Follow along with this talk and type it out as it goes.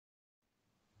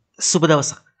සුබ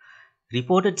දවසක්.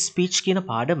 රිපෝටඩ් ස්පීච් කියන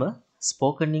පාඩම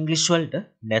ස්පෝකන් ඉංග්ලිෂ් වලට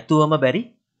නැතුවම බැරි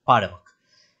පාඩමක්.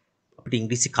 අපිට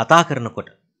ඉංග්‍රීසි කතා කරනකොට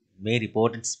මේ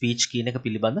රිපෝටඩ් ස්පීච් කියන එක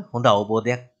පිළිබඳ හොඳ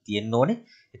අවබෝධයක් තියෙන්න ඕනේ.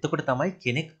 එතකොට තමයි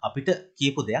කෙනෙක් අපිට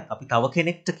කියපු දෙයක් අපි තව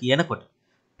කෙනෙක්ට කියනකොට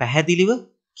පැහැදිලිව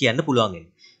කියන්න පුළුවන්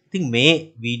වෙන්නේ. ඉතින් මේ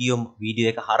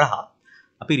වීඩියෝ එක හරහා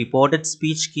අපි රිපෝටඩ්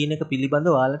ස්පීච් කියන එක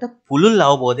පිළිබඳව ඔයාලට පුළුල්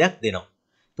අවබෝධයක් දෙනවා.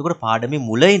 එතකොට පාඩමේ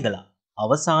මුල ඉඳලා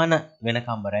අවසාන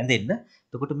වෙනකම්ම රැඳෙන්න.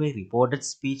 එතකොට මේ රිපෝටඩ්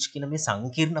ස්පීච් කියන මේ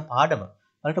සංකීර්ණ පාඩම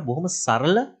වලට බොහොම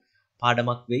සරල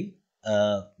පාඩමක් වෙයි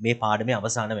මේ පාඩමේ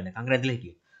අවසාන වෙනකම් රැඳිලා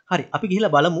හිටියොත්. හරි අපි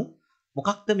ගිහිල්ලා බලමු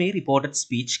මොකක්ද මේ රිපෝටඩ්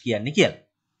ස්පීච් කියන්නේ කියලා.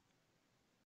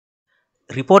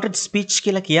 රිපෝටඩ් ස්පීච්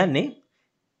කියලා කියන්නේ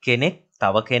කෙනෙක්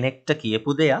තව කෙනෙක්ට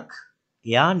කියපු දෙයක්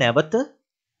එයා නැවත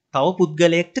තව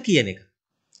පුද්ගලයෙක්ට කියන එක.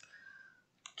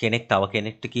 කෙනෙක් තව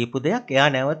කෙනෙක්ට කියපු දෙයක් එයා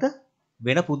නැවත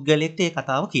වෙන පුද්ගලයෙක්ට ඒ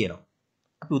කතාව කියනවා.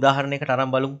 අපි උදාහරණයකට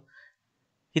අරන් බලමු.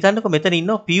 හිතන්නකො මෙතන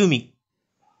ඉන්නවා පියුමි.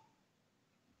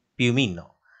 පියුමි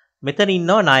ඉන්නවා. මෙතන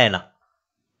ඉන්නවා නයන.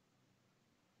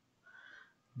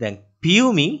 දැන්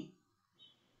පියුමි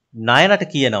නයනට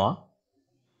කියනවා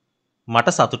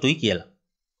මට සතුටුයි කියලා.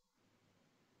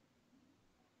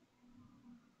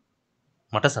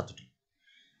 මට සතුටුයි.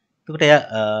 එතකොට එයා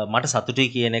මට සතුටුයි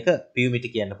කියන එක පියුමිට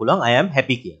කියන්න පුළුවන් I am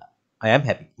happy කියලා. I am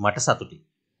happy. මට සතුටුයි.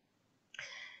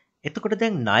 එතකොට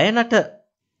දැන් නයනට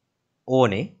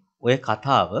ඕනේ ඔය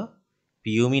කතාව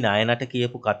පියුමි නයනට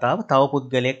කියපු කතාව තව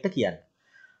පුද්ගලයෙක්ට කියන්න.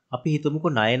 අපි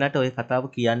හිතමුකෝ නයනට ඔය කතාව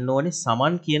කියන්න ඕනේ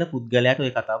සමන් කියන පුද්ගලයාට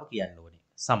ඔය කතාව කියන්න ඕනේ.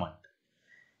 සමන්ට.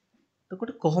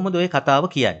 එතකොට කොහොමද ඔය කතාව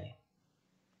කියන්නේ?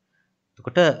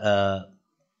 එතකොට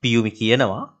පියුමි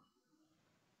කියනවා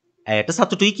ඇයට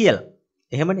සතුටුයි කියලා.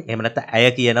 එහෙමනේ. එහෙම නැත්නම්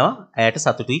ඇය කියනවා ඇයට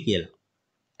සතුටුයි කියලා.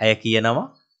 ඇය කියනවා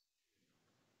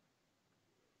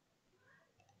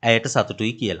ඇයට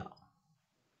සතුටුයි කියලා.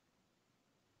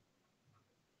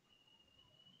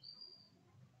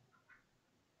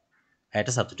 ඇයට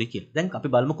සතුටුයි කියලා. දැන් අපි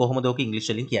බලමු කොහොමද ඔක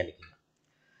ඉංග්‍රීසි වලින් කියන්නේ කියලා.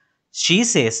 She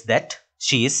says that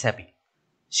she is happy.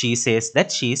 She says that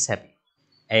she is happy.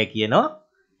 ඇය කියනවා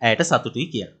ඇයට සතුටුයි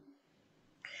කියලා.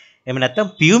 එහෙම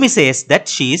නැත්නම් Piyumi says that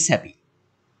she is happy.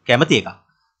 කැමති එකක්.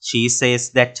 She says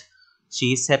that she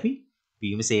is happy.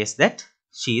 Piyumi says that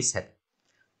she is happy.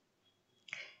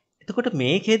 එතකොට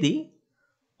මේකෙදි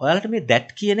ඔයාලට මේ that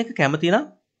කියන එක කැමති නම්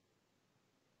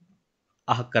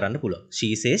අහක් කරන්න පුළුවන්.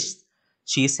 She says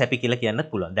she is happy කියලා කියන්නත්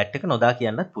පුළුවන්. that එක නොදා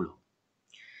කියන්නත් පුළුවන්.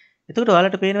 එතකොට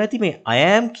ඔයාලට පේනවා ඇති මේ I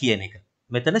am කියන එක.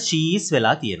 මෙතන she is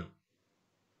වෙලා තියෙනවා.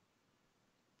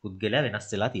 පුද්ගලයා වෙනස්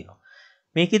වෙලා තියෙනවා.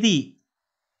 මේකෙදි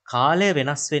කාලය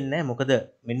වෙනස් වෙන්නේ නැහැ. මොකද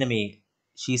මෙන්න මේ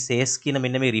she says කියන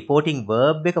මෙන්න මේ reporting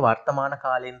verb එක වර්තමාන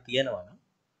කාලයෙන් තියෙනවා නම්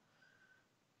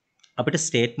අපිට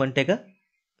statement එක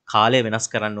කාලය වෙනස්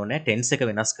කරන්න ඕනේ නැහැ. tense එක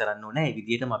වෙනස් කරන්න ඕනේ නැහැ. ඒ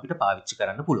විදිහටම අපිට පාවිච්චි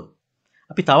කරන්න පුළුවන්.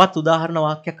 අපි තවත් උදාහරණ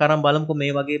වාක්‍යයක් අරන් බලමුකෝ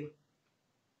මේ වගේම.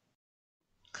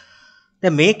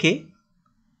 දැන් මේකේ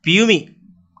පියුමි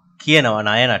කියනවා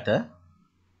නයනට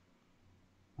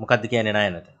මොකද්ද කියන්නේ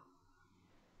නයනට?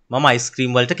 මම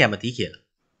අයිස්ක්‍රීම් වලට කැමතියි කියලා.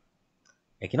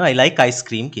 ඒ කියනවා I like ice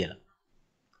cream කියලා.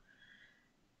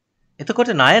 එතකොට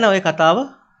නයන ඔය කතාව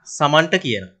සමන්ට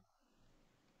කියනවා.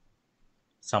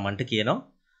 සමන්ට කියනවා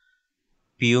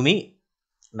පියුමි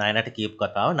නයනට කියපු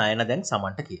කතාව නයන දැන්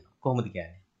සමන්ට කියනවා. කොහොමද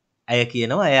කියන්නේ? ඇය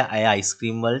කියනවා ඇය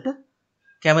අයිස්ක්‍රීම් වලට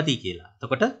කැමතියි කියලා.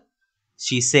 එතකොට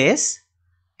she says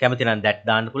කැමති නම් that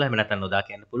දාන්න පුළුවන්. එහෙම නැත්නම් නොදා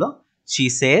කියන්න පුළුවන්. She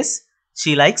says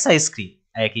she likes ice cream.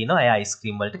 ඇය කියනවා ඇය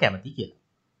අයිස්ක්‍රීම් වලට කැමතියි කියලා.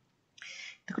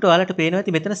 එතකොට ඔයාලට පේනවා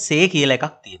ඇති මෙතන say කියලා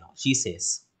එකක් තියෙනවා. she says.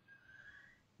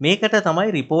 මේකට තමයි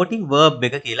reporting verb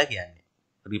එක කියලා කියන්නේ.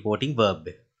 reporting verb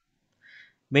එක.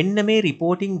 මෙන්න මේ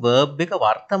reporting verb එක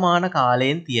වර්තමාන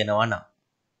කාලයෙන් තියෙනවා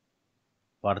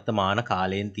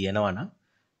නම්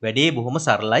වැඩේ බොහොම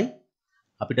සරලයි.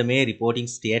 අපිට මේ reporting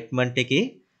statement එකේ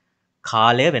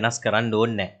කාලය වෙනස් කරන්න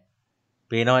ඕනේ නැහැ.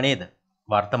 පේනව නේද?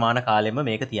 වර්තමාන කාලෙම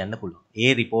මේක තියන්න පුළුවන්. ඒ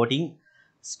reporting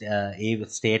ඒ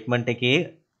statement එකේ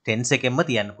tense එකෙන්ම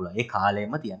තියන්න පුළුවන්. ඒ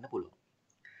කාලයෙන්ම තියන්න පුළුවන්.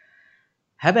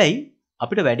 හැබැයි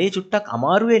අපිට වැඩේ චුට්ටක්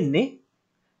අමාරු වෙන්නේ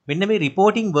මෙන්න මේ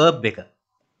reporting verb එක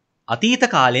අතීත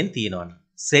කාලෙන් තියෙනවනේ.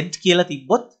 said කියලා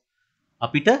තිබ්බොත්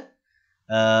අපිට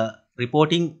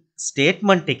reporting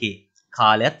statement එකේ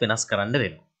කාලයත් වෙනස් කරන්න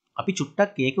වෙනවා. අපි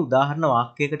චුට්ටක් ඒක උදාහරණ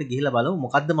වාක්‍යයකට ගිහිල්ලා බලමු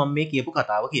මොකද්ද මම මේ කියපු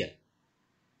කතාව කියන්නේ.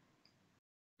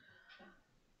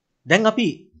 දැන් අපි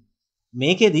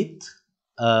මේකෙදිත්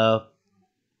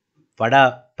වඩා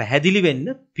පැහැදිලි වෙන්න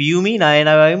පියුමි නයන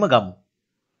වගේම ගමු.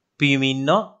 පියුමි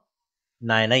ඉන්නවා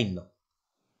නයන ඉන්නවා.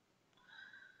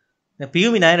 දැන්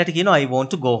පියුමි නයනට කියනවා I want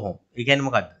to go home. ඒ කියන්නේ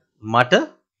මොකද්ද? මට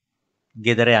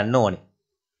ගෙදර යන්න ඕනේ.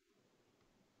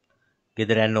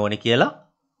 ගෙදර යන්න ඕනේ කියලා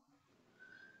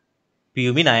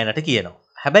පියුමි නයනට කියනවා.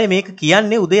 හැබැයි මේක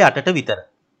කියන්නේ උදේ 8ට විතර.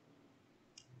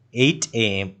 8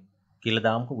 am කියලා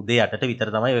දාමුකෝ. උදේ 8ට විතර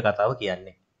තමයි ඔය කතාව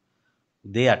කියන්නේ.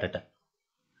 උදේ 8ට.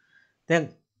 දැන්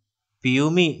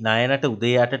පියුමි නයනට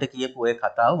උදේ 8ට කියපු ඔය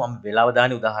කතාව මම වෙලාව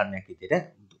දාන්නේ උදාහරණයක් විදිහට.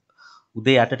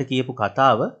 උදේ 8ට කියපු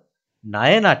කතාව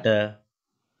නයනට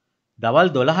දවල්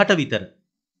 12ට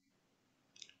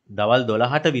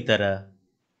විතර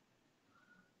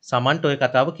සමන්ට ඔය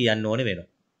කතාව කියන්න ඕනේ වෙනවා.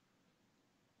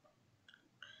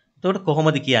 එතකොට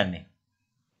කොහොමද කියන්නේ?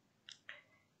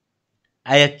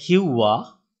 ඇය කිව්වා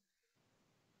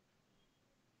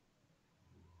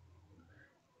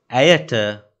ඇයට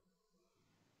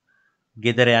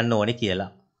ගෙදර යන්න ඕනේ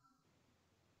කියලා.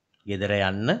 ගෙදර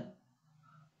යන්න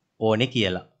ඕනේ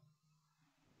කියලා.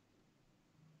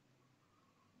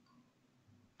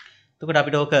 එතකොට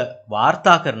අපිට ඕක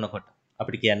වාර්තා කරනකොට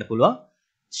අපිට කියන්න පුළුවන්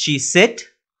she said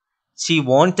she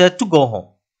wanted to go home.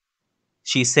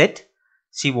 She said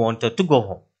she wanted to go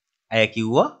home. ඇය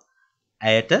කිව්වා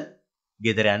ඇයට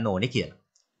ගෙදර යන්න ඕනේ කියලා.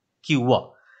 කිව්වා.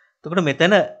 එතකොට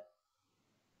මෙතන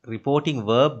reporting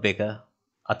verb එක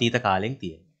අතීත කාලෙන්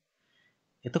තියෙනවා.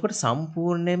 එතකොට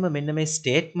සම්පූර්ණයෙන්ම මෙන්න මේ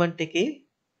ස්ටේට්මන්ට් එකේ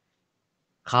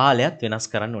කාලයත් වෙනස්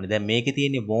කරන්න ඕනේ. දැන් මේකේ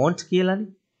තියෙන්නේ want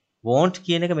කියලානේ. want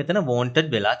කියන එක මෙතන wanted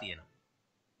වෙලා තියෙනවා.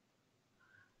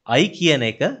 I කියන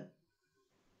එක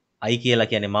I කියලා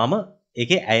කියන්නේ මම,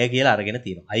 ඒකේ ඇය කියලා අරගෙන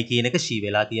තියෙනවා. I කියන එක she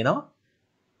වෙලා තියෙනවා.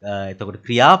 එතකොට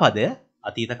ක්‍රියාපදය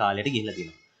අතීත කාලයට ගිහිල්ලා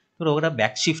තියෙනවා. ඒතකොට ඕකට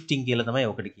back shifting කියලා තමයි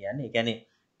ඕකට කියන්නේ. ඒ කියන්නේ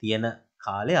තියෙන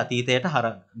කාලේ අතීතයට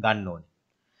ගන්න ඕනේ.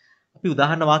 අපි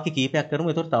උදාහරණ වාක්‍ය කීපයක් කරමු.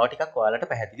 ඒතකොට තව ටිකක් ඔයාලට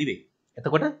පැහැදිලි වෙයි.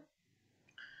 එතකොට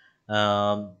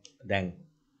දැන්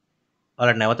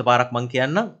ඔයාලට නැවත පාරක් මම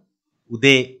කියන්නම්.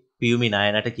 උදේ පියුමි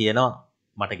නයනට කියනවා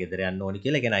මට ගෙදර යන්න ඕනි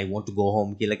කියලා. ඒ කියන්නේ I want to go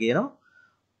home කියලා කියනවා.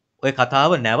 ඔය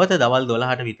කතාව නැවත දවල්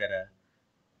 12ට විතර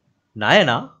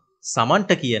නයනා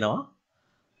සමන්ට කියනවා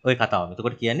ඔය කතාව.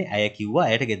 එතකොට කියන්නේ ඇය කිව්වා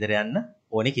ඇයට ගෙදර යන්න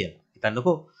ඕනි කියලා.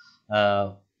 හිතන්නකෝ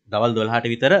දවල්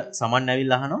 12ට විතර සමන්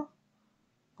ඇවිල්ලා අහනවා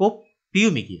කො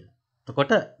පියුමි කියලා.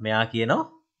 එතකොට මෙයා කියනවා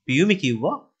පියුමි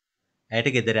කිව්වා ඇයට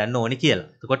ගෙදර යන්න ඕනි කියලා.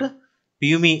 එතකොට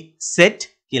පියුමි said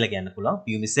කියලා කියන්න පුළුවන්.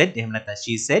 පියුමි said එහෙම නැත්නම්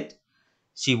she said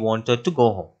she wanted to go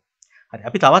home. හරි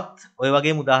අපි තවත් ඔය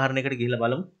වගේම උදාහරණයකට ගිහිල්ලා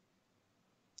බලමු.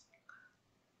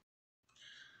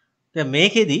 දැන්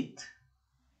මේකෙදි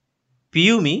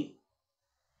පියුමි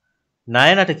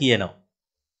නයනට කියනවා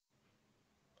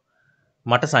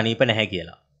මට සනීප නැහැ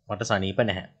කියලා. මට සනීප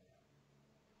නැහැ.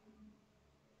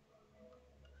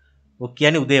 ඔක්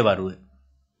කියන්නේ උදේවරුේ.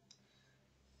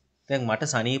 දැන්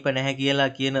මට සනීප නැහැ කියලා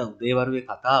කියන උදේවරුේ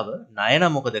කතාව නයන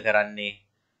මොකද කරන්නේ?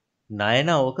 නයන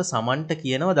ඕක සමන්ට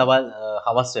කියනවා දවල්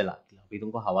හවස් වෙලා කියලා. අපි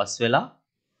හිතමුකෝ හවස් වෙලා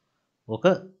ඕක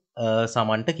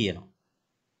සමන්ට කියනවා.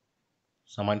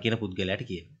 සමන් කියන පුද්ගලයාට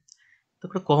කියනවා.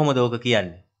 එතකොට කොහොමද ඕක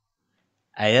කියන්නේ?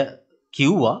 ඇය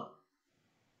කිව්වා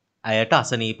ඇයට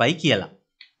අසනීපයි කියලා.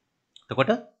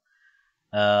 එතකොට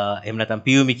එහෙම නැත්නම්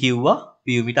පියුමි කිව්වා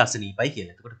පියුමිට අසනීපයි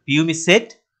කියලා. එතකොට Piyumi said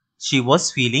she was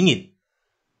feeling ill.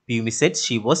 Piyumi said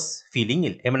she was feeling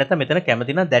ill. එහෙම නැත්නම් මෙතන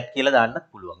කැමති නම් that කියලා දාන්නත්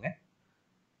පුළුවන් ඈ.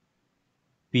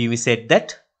 Piyumi said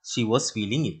that she was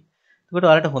feeling ill. එතකොට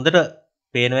ඔයාලට හොඳට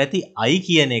පේනවා ඇති I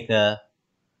කියන එක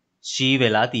she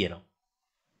වෙලා තියෙනවා.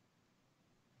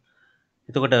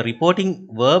 එතකොට රිපෝටිං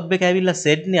verb එක ඇවිල්ලා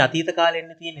said නේ අතීත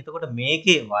කාලෙන්නේ තියෙන්නේ. එතකොට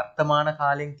මේකේ වර්තමාන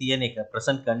කාලෙන් තියෙන එක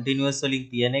present continuous වලින්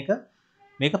තියෙන එක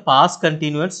මේක past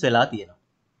continuous වෙලා තියෙනවා.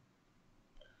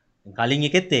 කලින්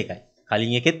එකෙත් ඒකයි.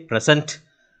 කලින් එකෙත් present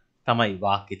තමයි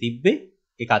වාක්‍යෙ තිබ්බේ.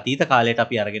 ඒක අතීත කාලයට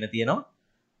අපි අරගෙන තියෙනවා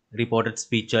reported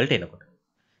speech වලට එනකොට.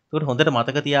 එතකොට හොඳට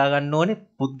මතක තියාගන්න ඕනේ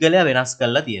පුද්ගලයා වෙනස්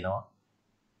කරලා තියෙනවා.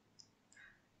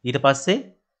 ඊට පස්සේ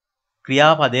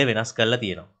ක්‍රියාපදය වෙනස් කරලා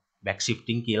තියෙනවා. back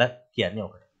shifting කියලා කියන්නේ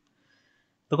ඔකට.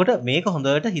 එතකොට මේක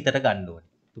හොඳට හිතට ගන්න ඕනේ.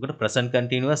 එතකොට present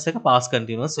continuous එක past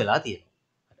continuous වෙලා තියෙනවා.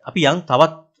 අපි යන්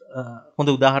තවත් හොඳ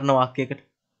උදාහරණ වාක්‍යයකට.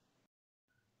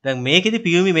 දැන් මේකෙදි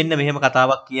පියුමි මෙන්න මෙහෙම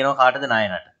කතාවක් කියනවා කාටද?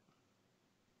 නයනට.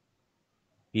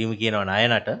 පියුමි කියනවා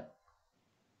නයනට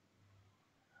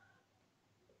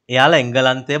එයාලා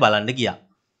එංගලන්තය බලන්න ගියා.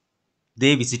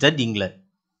 they visited England.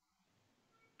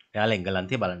 එයාලා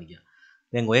එංගලන්තය බලන්න ගියා.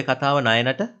 දැන් ඔය කතාව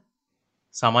නයනට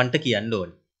සමන්ට කියන්න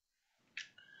ඕනේ.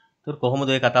 ඒතර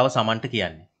කොහොමද ඔය කතාව සමන්ට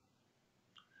කියන්නේ?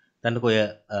 දැන්කෝ ඔය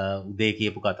උදේ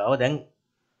කියපු කතාව දැන්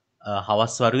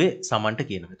හවස් වරුවේ සමන්ට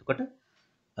කියනවා. එතකොට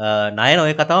නයන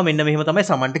ඔය කතාව මෙන්න මෙහෙම තමයි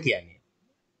සමන්ට කියන්නේ.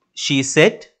 she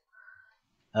said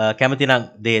කැමති නම්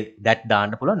that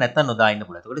දාන්න පුළුවන් නැත්නම් නොදා ඉන්න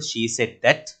පුළුවන්. එතකොට she said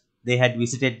that they had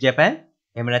visited Japan.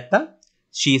 එහෙම නැත්නම්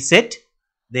she said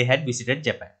they had visited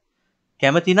Japan.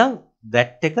 කැමති නම්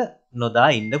that එක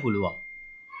නොදා ඉන්න පුළුවන්.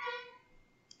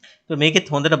 මේකෙත්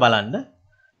හොඳට බලන්න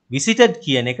visited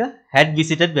කියන එක had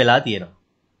visited වෙලා තියෙනවා.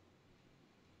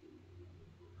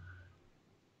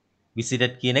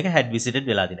 visited කියන එක had visited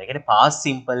වෙලා තියෙනවා. ඒ කියන්නේ past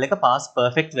simple එක past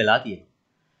perfect වෙලා තියෙනවා.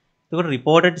 එතකොට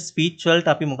reported speech වලට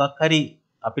අපි මොකක් හරි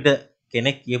අපිට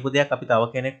කෙනෙක් කියපු දෙයක් අපි තව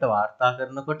කෙනෙක්ට වාර්තා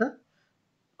කරනකොට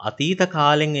අතීත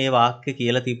කාලෙන් ඒ වාක්‍ය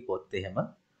කියලා තිබ්බොත් එහෙම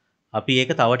අපි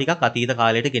ඒක තව ටිකක් අතීත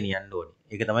කාලයට ගෙනියන්න ඕනේ.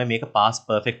 ඒක තමයි මේක past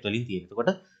perfect වලින් තියෙන්නේ.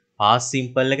 එතකොට past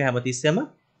simple එක හැමතිස්සෙම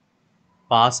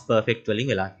past perfect වලින්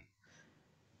වෙලා තියෙනවා.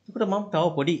 එතකොට මම තව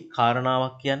පොඩි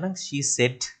කාරණාවක් කියන්නම්. she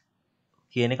said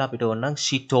කියන එක අපිට ඕනනම්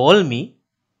she told me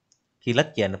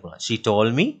කියලා කියන්න පුළුවන්. she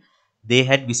told me they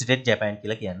had visited Japan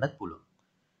කියලා කියන්නත් පුළුවන්.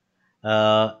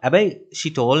 හැබැයි she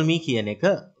told me කියන එක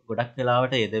ගොඩක්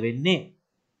වෙලාවට යෙදවෙන්නේ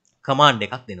කමාන්ඩ්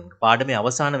එකක් දෙනකොට. පාඩමේ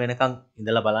අවසාන වෙනකන්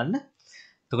ඉඳලා බලන්න.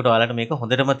 එතකොට ඔයාලට මේක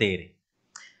හොඳටම තේරෙයි.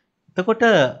 එතකොට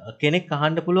කෙනෙක්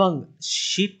අහන්න පුළුවන්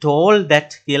she told that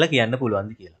කියලා කියන්න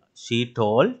පුළුවන්ද කියලා. she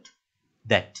told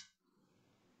that.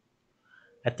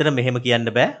 ඇත්තට මෙහෙම කියන්න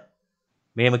බෑ.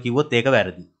 මෙහෙම කිව්වොත් ඒක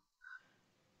වැරදි.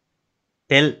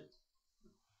 tell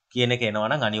කියන එක එනවා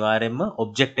නම් අනිවාර්යයෙන්ම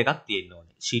object එකක් තියෙන්න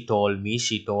ඕනේ. she told me,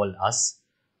 she told us.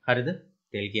 හරිද?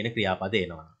 tell කියන ක්‍රියාපදේ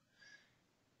එනවා.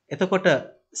 එතකොට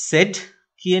said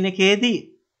කියන එකේදී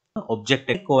object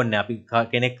එකක් ඕනේ. අපි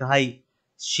කෙනෙක් අහයි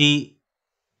she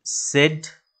said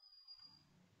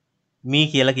me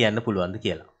කියලා කියන්න පුළුවන්ද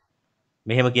කියලා.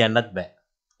 මෙහෙම කියන්නත් බෑ.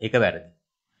 ඒක වැරදි.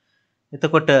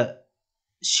 එතකොට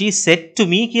she said to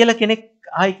me කියලා කෙනෙක්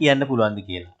ආයි කියන්න පුළුවන්ද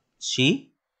කියලා. she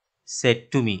said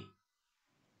to me.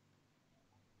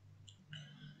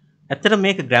 ඇත්තට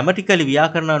මේක grammatically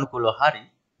ව්‍යාකරණ අනුකූලව හරි.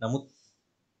 නමුත්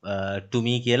to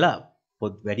me කියලා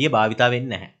වැඩි භාවිතා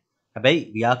වෙන්නේ නැහැ. හැබැයි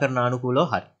ව්‍යාකරණ අනුකූලව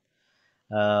හරි.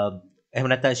 එහෙම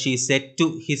නැත්නම් she said to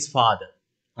his father.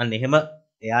 අන්න එහෙම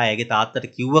එයා එයාගේ තාත්තට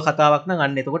කිව්ව කතාවක් නම්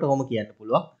අන්න එතකොට කොහොම කියන්න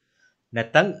පුළුවන්.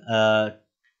 නැත්නම්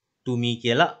to me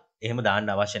කියලා එහෙම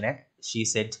දාන්න අවශ්‍ය නැහැ. she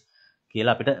said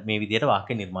කියලා අපිට මේ විදිහට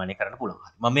වාක්‍ය නිර්මාණය කරන්න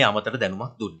පුළුවන්. මම මේ අමතර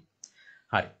දැනුමක් දුන්නේ.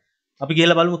 හරි. අපි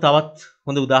ගිහලා බලමු තවත්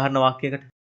හොඳ උදාහරණ වාක්‍යයකට.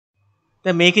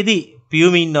 දැන් මේකෙදි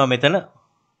පියුමි ඉන්නවා මෙතන.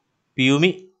 පියුමි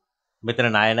මෙතන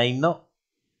නායනා ඉන්නවා.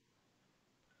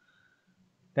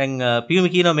 දැන් පියුමි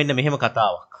කියනවා මෙන්න මෙහෙම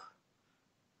කතාවක්.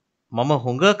 මම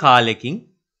හොඟ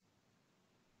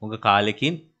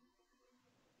කාලෙකින්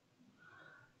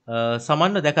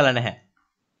සමන්ව දැකලා නැහැ.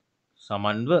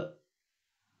 සමන්ව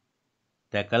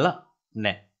දැකලා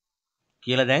නැහැ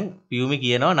කියලා දැන් පියුමි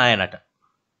කියනවා නයනට.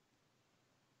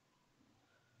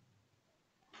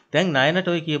 දැන් නයනට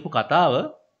ඔය කියපු කතාව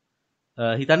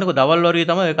හිතන්නකෝ දවල් වරුවේ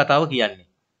තමයි ඔය කතාව කියන්නේ.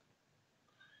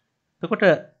 එතකොට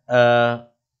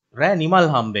රෑ නිමල්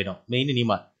හම්බ වෙනවා. මේ ඉන්නේ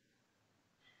නිමල්.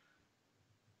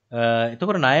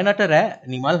 එතකොට නයනට රෑ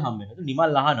නිමල් හම්බ වෙනවා.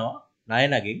 නිමල් අහනවා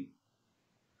නයනගෙන්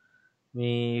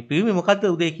මේ පියුමි මොකද්ද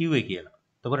උදේ කිව්වේ කියලා.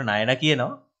 එතකොට නයන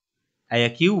කියනවා ඇය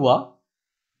කිව්වා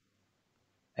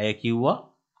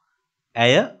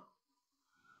ඇය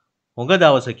හොඟ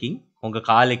දවසකින් හොඟ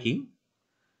කාලෙකින්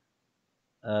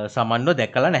සමන්ව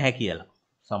දැකලා නැහැ කියලා.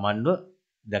 සමන්ව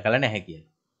දැකලා නැහැ කියලා.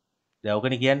 දැන්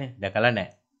ඔකනේ කියන්නේ දැකලා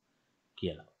නැහැ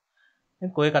කියලා.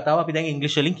 දැන් කොයි කතාව අපි දැන්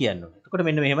ඉංග්‍රීසි වලින් කියන්න ඕනේ. එතකොට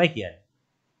මෙන්න මෙහෙමයි කියන්නේ.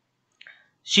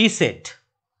 she said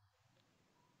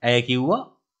ඇය කිව්වා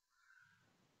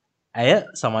ඇය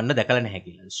සමන්ව දැකලා නැහැ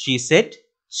කියලා. she said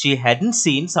she hadn't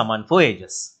seen someone for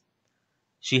ages.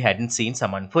 she hadn't seen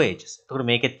someone for ages. එතකොට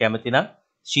මේකෙත් කැමති නම්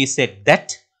she said that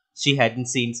she hadn't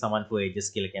seen someone for ages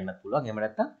කියලා කියන්නත් පුළුවන්. එහෙම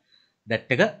නැත්නම්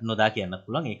that එක නොදා කියන්නත්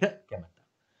පුළුවන්. ඒක කැමැත්ත.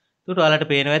 එතකොට ඔයාලට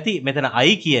පේනවා ඇති මෙතන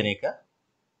I කියන එක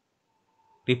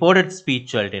reported speech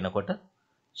වලට එනකොට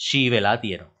she වෙලා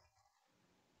තියෙනවා.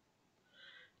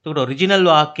 එතකොට original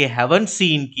වාක්‍යයේ haven't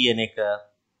seen කියන එක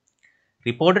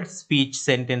reported speech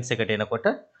sentence එකට එනකොට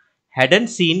hadn't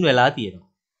seen වෙලා තියෙනවා.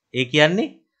 ඒ කියන්නේ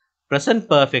present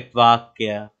perfect වාක්‍ය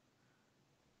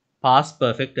past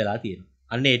perfect වෙලා තියෙනවා.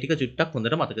 අන්න ඒ ටික චුට්ටක්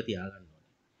හොඳට මතක තියාගන්න ඕනේ.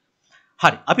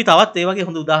 හරි. අපි තවත් ඒ වගේ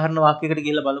හොඳ උදාහරණ වාක්‍යයකට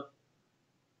ගිහලා බලමු.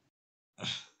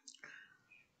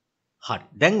 හරි.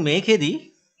 දැන්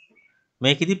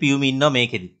මේකෙදි පියුමි ඉන්නවා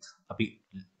මේකෙදිත්. අපි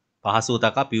පහසුව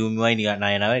තකා පියුමිවයි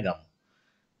නයනවයි ගමු.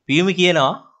 පියුමි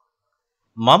කියනවා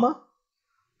මම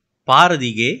පාර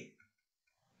දිගේ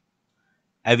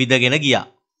ඇවිදගෙන ගියා.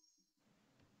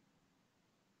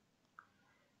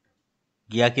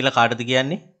 ගියා කියලා කාටද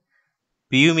කියන්නේ?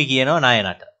 පියුමි කියනවා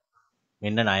නයනට.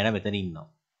 මෙන්න නයන මෙතන ඉන්නවා.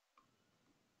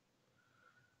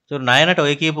 ඒතර නයනට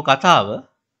ඔය කියපු කතාව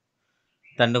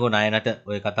හිතන්නකෝ නයනට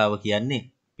ඔය කතාව කියන්නේ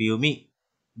පියුමි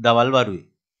දවල් වරුවේ.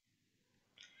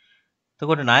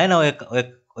 එතකොට නයන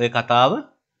ඔය කතාව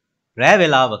රෑ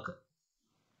වෙලාවක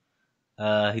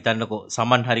හිතන්නකෝ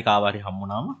සමන් හරි කාව හරි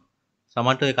හම්බුනාම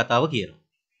සමන්ට ඔය කතාව කියනවා.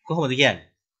 කොහොමද කියන්නේ?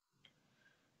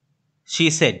 she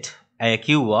said ඇය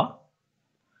කිව්වා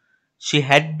she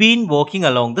had been walking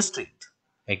along the street.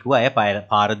 ඇය කිව්වා ඇය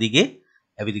පාර දිගේ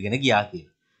ඇවිදගෙන ගියා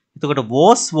කියලා. එතකොට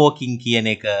was walking කියන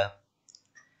එක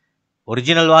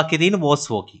ඔරිජිනල් වාක්‍යයේ තියෙන was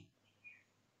walking.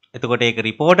 එතකොට ඒක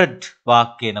reported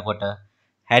වාක්‍ය වෙනකොට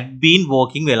had been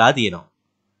walking වෙලා තියෙනවා.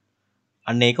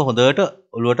 අන්න ඒක හොඳට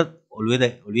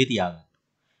ඔළුවේ තියාගන්න.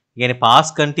 කියන්නේ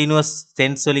past continuous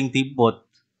tense වලින් තිබ්බොත්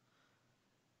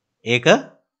ඒක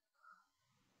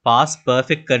past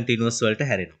perfect continuous වලට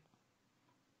හැරෙනවා.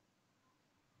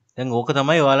 දැන් ඕක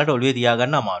තමයි ඔයාලට ඔළුවේ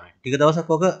තියාගන්න අමාරු වෙන්නේ. ටික දවසක්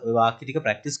ඕක වාක්‍ය ටික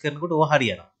ප්‍රැක්ටිස් කරනකොට ඕක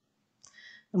හරියනවා.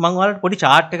 මම ඔයාලට පොඩි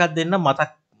chart එකක් දෙන්නම්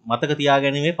මතක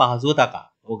තියාගැනීමේ පහසුව තකා.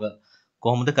 ඕක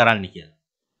කොහොමද කරන්න කියලා.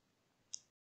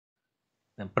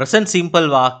 දැන් present simple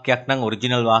වාක්‍යයක් නම්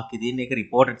ඔරිජිනල් වාක්‍යය තියෙන එක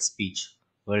reported speech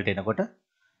වලට එනකොට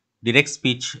direct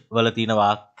speech වල තියෙන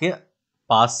වාක්‍ය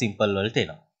past simple වලට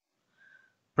එනවා.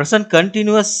 present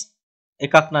continuous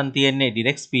එකක් නම් තියෙන්නේ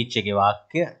direct speech එකේ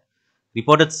වාක්‍ය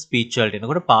reported speech වලට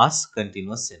එනකොට past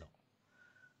continuous එනවා.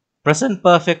 present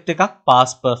perfect එකක්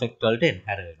past perfect වලට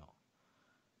හැර වෙනවා.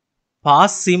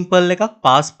 past simple එකක්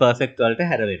past perfect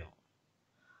වලට හැර වෙනවා.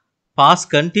 past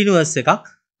continuous එකක්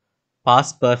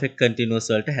past perfect continuous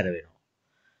වලට හැර වෙනවා.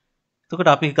 එතකොට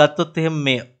අපි ගත්තොත් එහෙම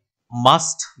මේ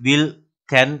must will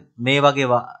can මේ වගේ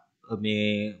මේ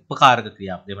උපකාරක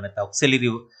ක්‍රියා එහෙම නැත්නම්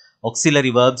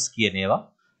auxiliary verbs කියන ඒවා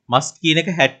must කියන එක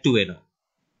had to වෙනවා.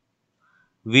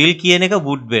 will කියන එක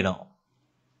would වෙනවා.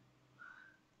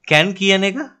 can කියන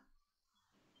එක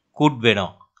could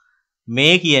වෙනවා.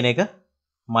 may කියන එක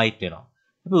might වෙනවා.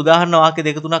 අපි උදාහරණ වාක්‍ය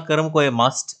දෙක තුනක් කරමුකෝ ඔය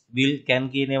must will can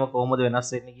කියන ඒවා කොහොමද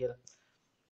වෙනස් වෙන්නේ කියලා.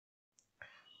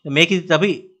 මේකෙදිත්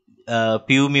අපි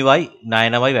𝗙𝗵𝗂යි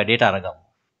ණයනවයි වැඩේට අරගමු.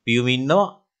 𝗙𝗵 ඉන්නවා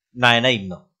ණයන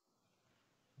ඉන්නවා.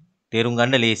 තේරුම්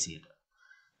ගන්න ලේසියට.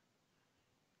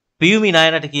 𝗙𝗵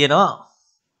ණයනට කියනවා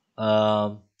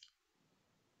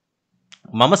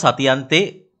මම සතියන්තේ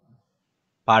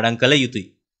පාඩම් කළ යුතුයි.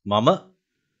 මම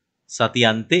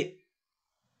සතියන්තේ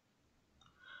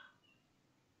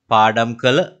පාඩම්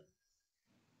කළ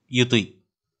යුතුයි.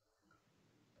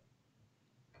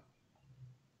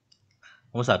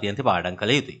 මම සතියන්තේ පාඩම්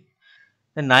කළ යුතුයි.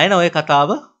 දැන් ණයන ඔය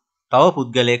කතාව තව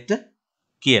පුද්ගලයෙක්ට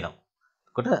කියනවා.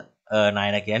 එතකොට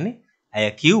ණයන කියන්නේ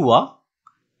ඇය කිව්වා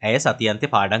ඇය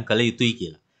සතියන්තේ පාඩම් කළ යුතුයි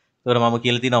කියලා. එතකොට මම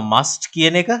කියලා තිනවා must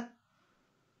කියන එක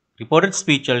reported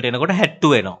speech වලට එනකොට had to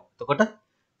වෙනවා. එතකොට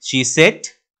she said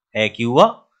ඇය කිව්වා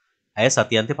ඇය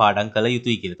සතියන්තේ පාඩම් කළ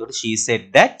යුතුයි කියලා. එතකොට she said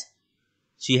that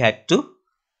she had to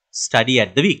study at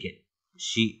the weekend.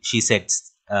 She said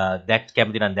that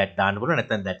කැමති නම් that දාන්න පුළුවන්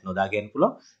නැත්නම් that නොදා ගන්න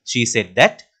පුළුවන්. She said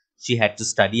that she had to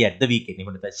study at the weekend.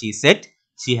 එහෙම නැත්නම් she said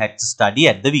she had to study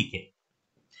at the weekend.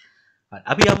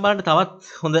 අපි යම් බලන්න තවත්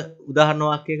හොඳ උදාහරණ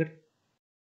වාක්‍යයකට.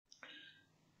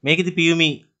 මේකෙදි 𝗙𝗵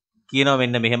කියනවා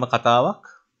මෙන්න මෙහෙම කතාවක්.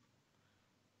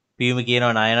 𝗙𝗵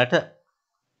කියනවා ණයනට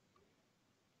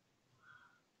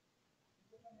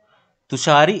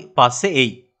තුෂාරි පස්සේ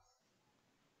එයි.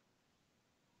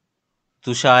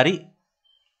 තුෂාරි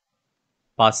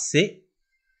පස්සේ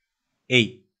එයි.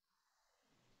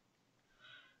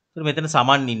 එතන මෙතන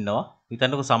සමන් ඉන්නවා.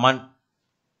 හිතන්නකෝ සමන්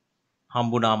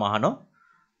හම්බුනාම අහනවා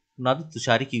මොනවද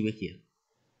තුෂාරි කිව්වේ කියලා.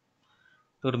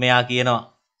 එතකොට මෙයා කියනවා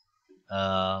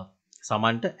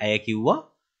සමන්ට ඇය කිව්වා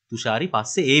තුෂාරි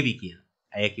පස්සේ ඒවි කියලා.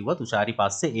 ඇය කිව්වා තුෂාරි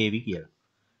පස්සේ ඒවි කියලා.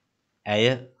 ඇය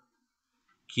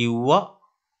කිව්වා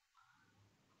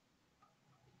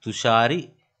තුෂාරි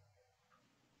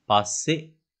පස්සේ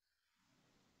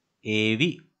ඒවි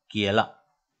කියලා.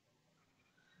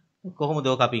 කොහොමද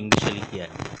ඔක අපි ඉංග්‍රීසි වලින්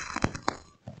කියන්නේ?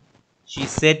 She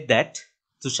said that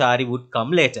Tushari would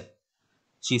come later.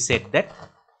 She said that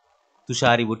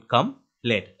Tushari would come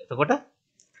later. එතකොට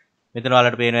මෙතන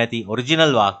ඔයාලට පේනවා ඇති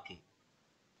ඔරිජිනල් වාක්‍යය.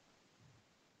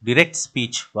 direct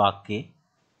speech වාක්‍යය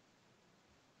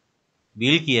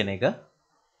will කියන එක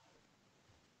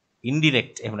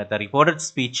indirect එහෙම නැත්නම් reported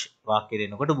speech වාක්‍යය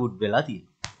දෙනකොට would වෙලා තියෙනවා.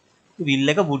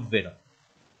 will එක would වෙනවා.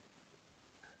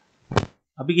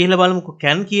 අපි ගිහලා බලමුකෝ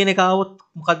can කියන එක ආවොත්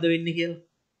මොකද්ද වෙන්නේ කියලා.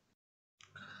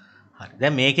 හරි.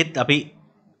 දැන් මේකෙත් අපි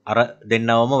අර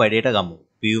දෙන්නවම වැඩේට ගමු.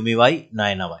 𝗙𝗵වයි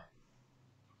ණයනවයි.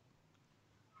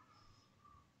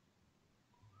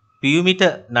 𝗙𝗵ට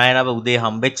ණයනව උදේ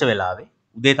හම්බෙච්ච වෙලාවේ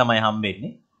උදේ තමයි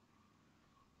හම්බෙන්නේ.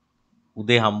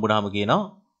 උදේ හම්බුනහම කියනවා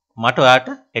මට ඔයාට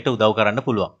හෙට උදව් කරන්න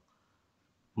පුළුවන්.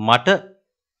 මට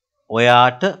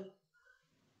ඔයාට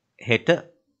හෙට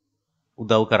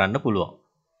උදව් කරන්න පුළුවන්.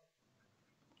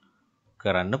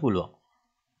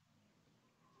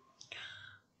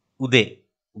 උදේ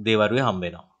වරුවේ හම්බ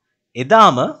වෙනවා.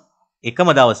 එදාම එකම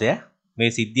දවසේ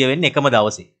මේ සිද්ධිය වෙන්නේ එකම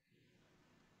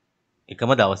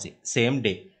දවසේ. same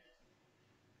day.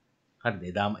 හරිද?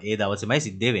 එදාම ඒ දවසේමයි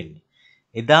සිද්ධ වෙන්නේ.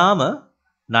 එදාම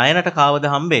නයනට කාවද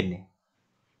හම්බෙන්නේ?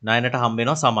 නයනට හම්බ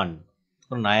වෙනවා සමන්ව.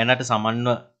 නයනට සමන්ව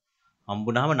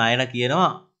හම්බුනහම නයන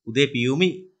කියනවා උදේ පියුමි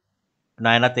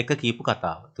නයනත් එක්ක කියපු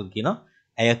කතාව. තුන් කියනවා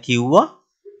ඇය කිව්වා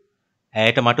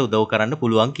ඇයට මට උදව් කරන්න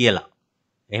පුළුවන් කියලා.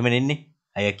 එහෙම නෙන්නේ.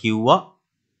 ඇය කිව්වා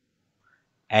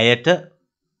ඇයට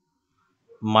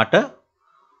මට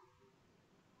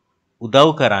උදව්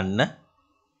කරන්න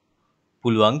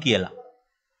පුළුවන් කියලා.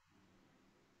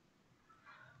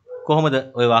 කොහොමද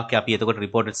ওই වාක්‍ය අපි එතකොට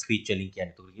reported speech වලින්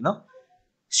කියන්නේ? තුන කියනවා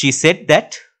she said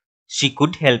that she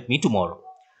could help me tomorrow.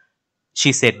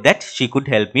 she said that she could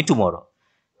help me tomorrow.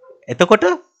 එතකොට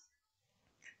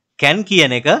can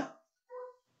කියන එක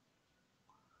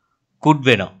could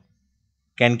වෙනවා.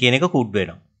 can කියන එක could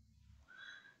වෙනවා.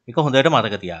 ඒක හොඳට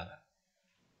මතක තියාගන්න.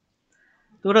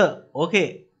 එතකොට ඕකේ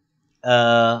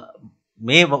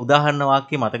මේ උදාහරණ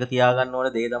වාක්‍ය මතක තියාගන්න ඕන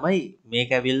දේ තමයි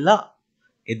මේක ඇවිල්ලා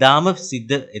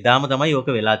එදාම තමයි ඕක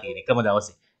වෙලා තියෙන්නේ.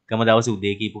 එකම දවසේ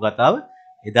උදේ කියපු කතාව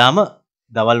එදාම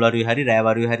දවල් වරුවේ හරි රෑ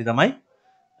වරුවේ හරි තමයි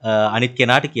අනිත්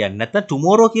කෙනාට කියන්නේ. නැත්නම්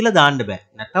tomorrow කියලා දාන්න බෑ.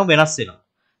 නැත්නම් වෙනස් වෙනවා.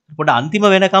 පොඩ අන්තිම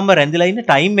වෙනකම්ම රැඳිලා ඉන්න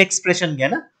time expression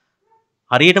ගැන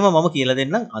හරියටම මම කියලා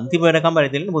දෙන්නම්. අන්තිම වෙනකම්ම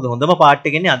රැඳිලා ඉන්න මොකද හොඳම part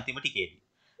එක ඉන්නේ අන්තිම ටිකේදී.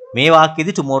 මේ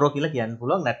වාක්‍යෙදි tomorrow කියලා කියන්න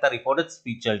පුළුවන්. නැත්නම් reported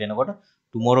speech වලට එනකොට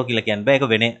tomorrow කියලා කියන්න බෑ. ඒක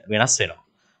වෙනස් වෙනවා.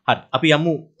 හරි. අපි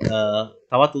යමු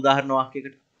තවත් උදාහරණ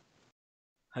වාක්‍යයකට.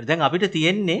 හරි. දැන් අපිට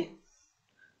තියෙන්නේ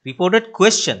reported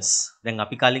questions. දැන්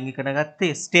අපි කලින් ඉගෙන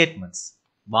ගත්තේ statements.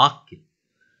 වාක්‍ය.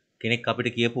 කෙනෙක් අපිට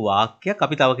කියපු වාක්‍යයක්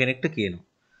අපි තව කෙනෙක්ට කියනවා.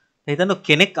 හිතන්න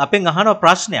කෙනෙක් අපෙන් අහන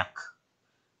ප්‍රශ්නයක්.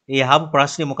 ඒ අහපු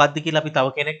ප්‍රශ්නේ මොකක්ද කියලා අපි තව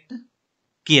කෙනෙක්ට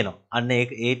කියනවා. අන්න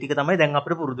ඒ ටික තමයි දැන්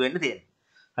අපිට පුරුදු වෙන්න තියෙන්නේ.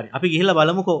 හරි. අපි ගිහිල්ලා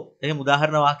බලමුකෝ එහෙම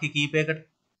උදාහරණ වාක්‍ය කීපයකට.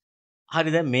 හරි.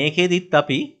 දැන් මේකෙදිත්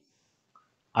අපි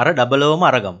අර ඩබලවම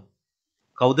අරගමු.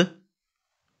 කවුද?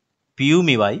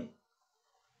 පියුමිවයි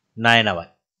නයනවයි.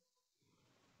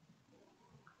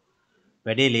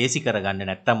 වැඩේ ලේසි කරගන්න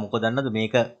නැත්තම් මොකද දන්නද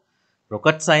මේක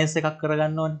rocket science එකක්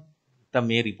කරගන්න ඕනේ. නැත්තම්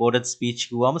මේ reported speech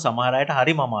කිව්වම සමහර අයට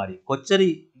හරිම අමාරුයි. කොච්චර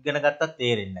ඉගෙන ගත්තත්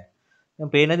තේරෙන්නේ නැහැ. දැන්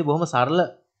පේනදී බොහොම සරල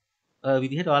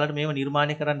විදිහට ඔයාලට මේව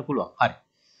නිර්මාණය කරන්න පුළුවන්. හරි.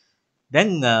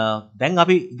 දැන්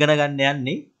අපි ඉගෙන ගන්න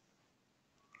යන්නේ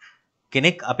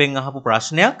කෙනෙක් අපෙන් අහපු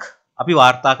ප්‍රශ්නයක් අපි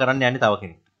වාර්තා කරන්න යන්නේ තව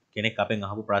කෙනෙක්ට. කෙනෙක් අපෙන්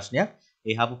අහපු ප්‍රශ්නයක්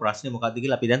ඒ අහපු ප්‍රශ්නේ මොකද්ද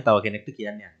කියලා අපි දැන් තව කෙනෙක්ට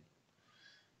කියන්න යන්නේ.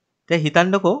 දැන්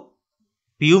හිතන්නකෝ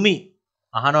පියුමි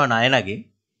අහනවා නයනගෙන්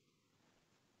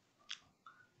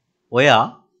ඔයා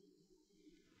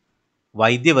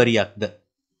වෛද්‍යවරියක්ද?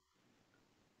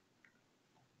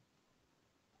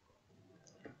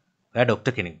 ඔයා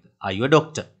ડોක්ටර් කෙනෙක්ද? are you a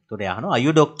doctor? ඒතකොට අහනවා are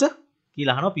you a doctor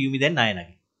කියලා අහනවා පියුමි දැන්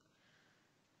නයනගෙන්.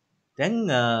 දැන්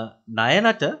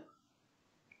නයනට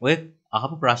ඔය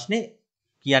අහපු ප්‍රශ්නේ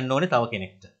කියන්න ඕනේ තව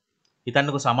කෙනෙක්ට.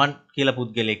 හිතන්නකෝ සමන් කියලා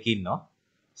පුද්ගලයෙක් ඉන්නවා.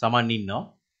 සමන් ඉන්නවා.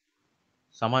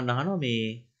 සමන් අහනවා මේ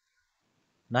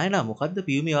නයනා මොකද්ද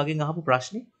පියුමි වගෙන් අහපු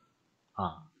ප්‍රශ්නේ?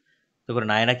 එතකොට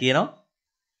නයනා කියනවා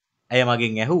ඇය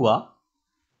මගෙන් ඇහුවා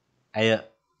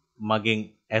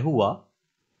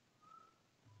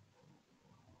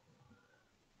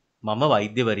මම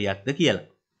වෛද්‍යවරියක්ද කියලා.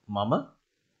 මම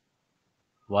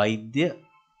වෛද්‍යවරියක්ද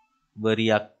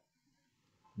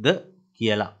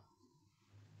කියලා.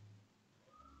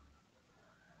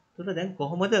 එතකොට දැන්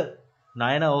කොහොමද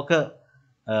නයනා ඕක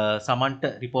සමන්ට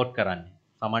report කරන්නේ?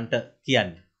 සමන්ට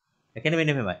කියන්නේ. ඒ කියන්නේ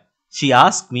මෙන්න මෙහෙමයි. She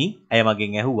asked me ඇය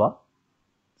මගෙන් ඇහුවා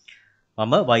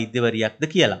මම වෛද්‍යවරියක්ද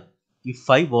කියලා. If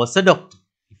I was a doctor.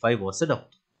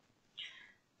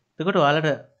 එතකොට ඔයාලට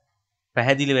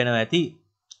පැහැදිලි වෙනවා ඇති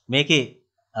මේකේ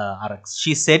අර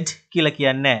she said කියලා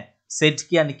කියන්නේ said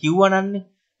කියන්නේ කිව්වනන්නේ.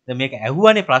 දැන් මේක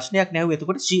ඇහුවානේ ප්‍රශ්නයක් නැහුවේ.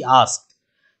 එතකොට she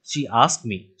asked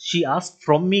me. she asked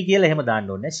from me කියලා එහෙම දාන්න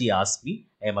ඕනේ. she asked me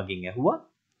ඇය මගෙන් ඇහුවා.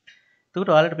 එතකොට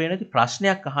ඔයාලට පේනවා ඇති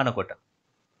ප්‍රශ්නයක් අහනකොට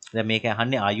දැන් මේක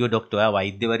අහන්නේ are you a doctor? ඔයා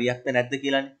වෛද්‍යවරියක්ද නැද්ද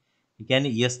කියලානේ. ඒ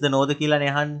කියන්නේ yes ද no ද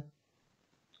කියලානේ අහන්නේ.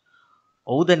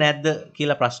 ඔව්ද නැද්ද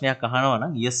කියලා ප්‍රශ්නයක් අහනවා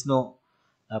නම් yes no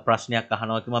ප්‍රශ්නයක්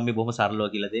අහනවා කිව්වම මේ බොහොම සරලව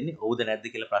කියලා දෙන්නේ. ඔව්ද නැද්ද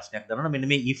කියලා ප්‍රශ්නයක් දානවා. මෙන්න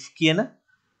මේ if කියන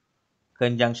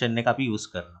conjunction එක අපි use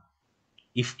කරනවා.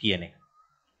 if කියන එක.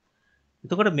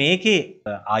 එතකොට මේකේ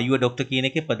are you a doctor කියන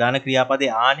එකේ ප්‍රධාන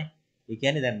ක්‍රියාපදේ ආනේ. ඒ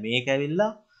කියන්නේ දැන් මේක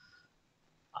ඇවිල්ලා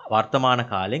වර්තමාන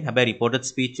කාලෙන් හැබැයි reported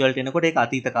speech වලට එනකොට ඒක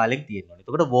අතීත කාලෙක තියෙනවා.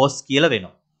 එතකොට was කියලා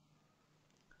වෙනවා.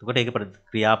 එතකොට ඒක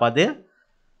ක්‍රියාපදය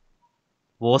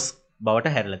was බවට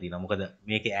හැරලා තියෙනවා. මොකද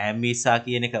මේකේ ඈම්විසා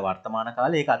කියන එක වර්තමාන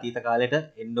කාලේ ඒක අතීත කාලයට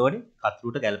එන්න ඕනේ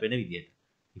කතරුට ගැලපෙන විදියට.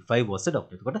 if I was a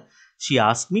doctor. එතකොට she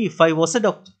asked me if I was a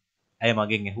doctor. ඇය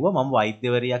මගෙන් ඇහුවා මම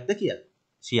වෛද්‍යවරියක්ද කියලා.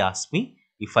 she asked me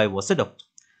if I was a doctor.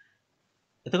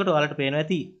 එතකොට ඔයාලට පේනවා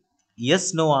ඇති yes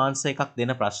no answer එකක්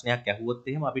දෙන ප්‍රශ්නයක් ඇහුවොත්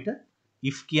එහෙම අපිට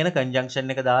if කියන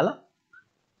conjunction එක දාලා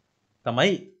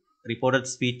තමයි reported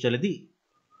speech වලදී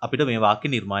අපිට මේ වාක්‍ය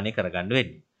නිර්මාණය කරගන්න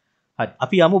වෙන්නේ. හරි.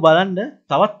 අපි යමු බලන්න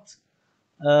තවත්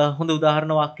හොඳ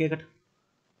උදාහරණ වාක්‍යයකට.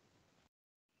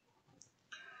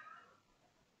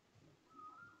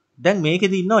 දැන්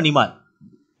මේකෙදි ඉන්නවා නිමල්.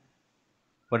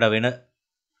 පොඩ වෙන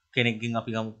කෙනෙක්ගෙන්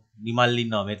අපි ගමු. නිමල්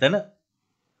ඉන්නවා මෙතන.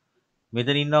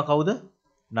 මෙතන ඉන්නවා කවුද?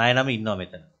 නායනම ඉන්නවා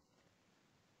මෙතන.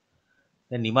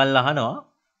 දැන් නිමල් අහනවා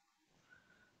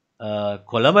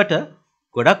කොළඹට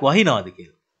ගොඩක් වහිනවද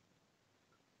කියලා.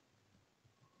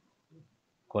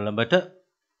 කොළඹට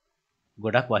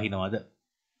ගොඩක් වහිනවද?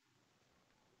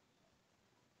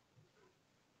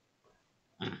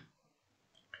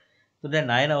 તો දැන්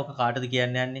නායන ඔක කාටද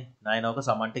කියන්න යන්නේ? නායන ඔක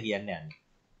සමන්ට කියන්න යන්නේ.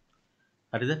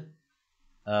 හරිද?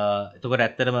 එතකොට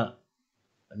ඇත්තටම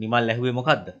නිමල් ඇහුවේ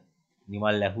මොකද්ද?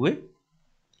 නිමල් ඇහුවේ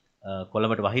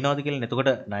කොළඹට වහිනවද කියලා. එතකොට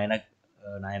නායන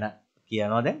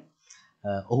කියනවා දැන්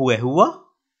ඔහු ඇහුවා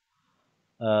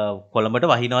කොළඹට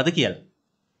වහිනවද කියලා.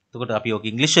 එතකොට අපි ඔක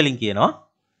ඉංග්‍රීසි වලින් කියනවා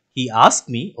he asked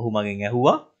me ඔහු මගෙන්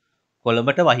ඇහුවා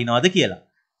කොළඹට වහිනවද කියලා.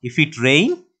 if it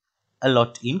rain a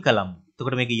lot in Colombo.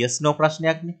 එතකොට මේක yes no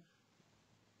ප්‍රශ්නයක්නේ.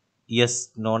 yes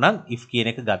no නම් if කියන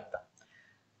එක ගත්තා.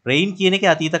 rain කියන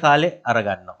එකේ අතීත කාලේ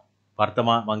අරගන්නවා.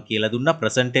 වර්තමාන මං කියලා දුන්නා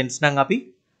present tense නම් අපි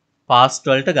past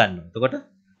වලට ගන්නවා. එතකොට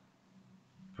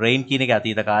rain කියන එකේ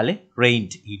අතීත කාලේ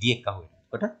rained ed එක අහුවෙනවා.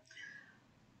 එතකොට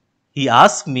he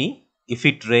asked me if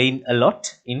it rained a lot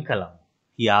in Colombo.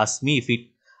 He asked me if it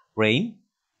rained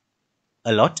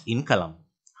a lot in Colombo.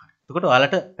 එතකොට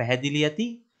ඔයාලට පැහැදිලි ඇති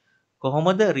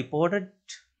කොහොමද reported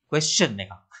question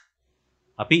එකක්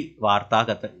අපි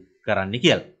වාර්තාගත කරන්න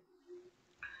කියලා.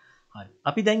 හරි.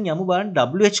 අපි දැන් යමු බලන්න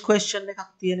WH question එකක්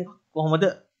තියෙන එක කොහොමද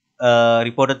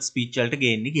reported speech වලට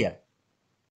ගේන්නේ කියලා.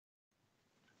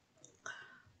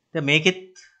 දැන් මේකෙත්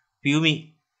පියුමි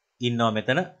ඉන්නවා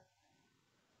මෙතන.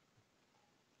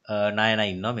 නායනා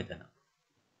ඉන්නවා මෙතන.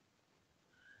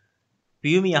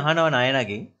 පියුමි අහනවා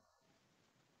නායනාගෙන්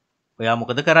ඔයා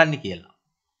මොකද කරන්න කියලා.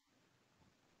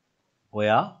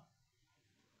 ඔයා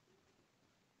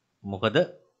මොකද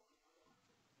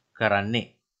කරන්නේ?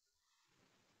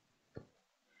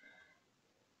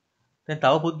 දැන්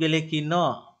තව පුද්ගලයෙක්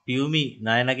ඉන්නවා පියුමි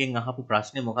නායනාගෙන් අහපු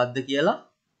ප්‍රශ්නේ මොකද්ද කියලා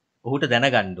ඔහුට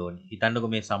දැනගන්න ඕනේ.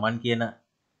 හිතන්නකෝ මේ සමන් කියන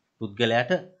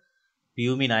පුද්ගලයාට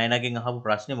පියුමි නායනාගෙන් අහපු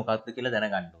ප්‍රශ්නේ මොකක්ද කියලා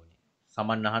දැනගන්න ඕනේ.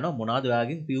 සමන් අහනවා මොනවද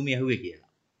ඔයාගෙන් පියුමි ඇහුවේ කියලා.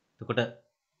 එතකොට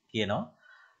කියනවා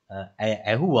ඇය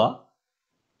ඇහුවා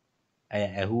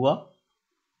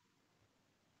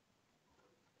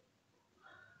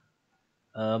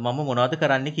මම මොනවද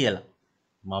කරන්නේ කියලා.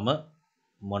 මම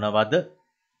මොනවද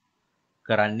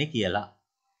කරන්නේ කියලා.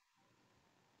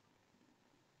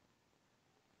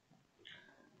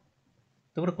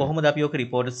 එතකොට කොහොමද අපි ඔක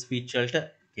reported speech වලට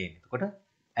කියන්නේ? එතකොට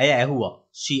ඇය ඇහුවා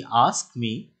she asked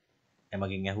me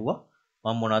එමගින් ඇහුවා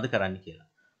මම මොනවද කරන්න කියලා.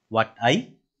 what I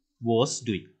was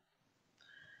doing.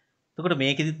 එතකොට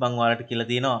මේකෙදිත් මම ඔයාලට කියලා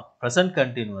තියෙනවා present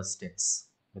continuous tense.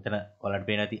 මෙතන ඔයාලට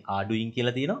පේන ඇති are doing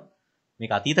කියලා තියෙනවා.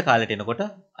 මේක අතීත කාලයට එනකොට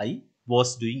I was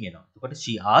doing එනවා. එතකොට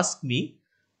she asked me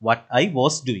what I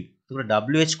was doing. එතකොට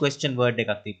WH question word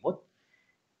එකක් තිබ්බොත්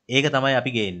ඒක තමයි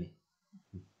අපි ගේන්නේ.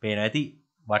 පේන ඇති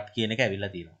what කියන එක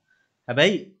ඇවිල්ලා තියෙනවා.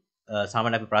 හැබැයි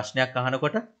සාමාන්‍ය අපි ප්‍රශ්නයක්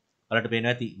අහනකොට ඔයාලට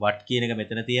පේනවා ඇති what කියන එක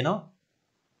මෙතන තියෙනවා.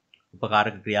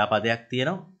 උපකාරක ක්‍රියාපදයක්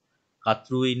තියෙනවා.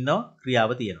 කර්තෘ ඉන්නවා, ක්‍රියාව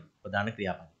තියෙනවා. ප්‍රධාන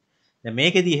ක්‍රියාපද. දැන්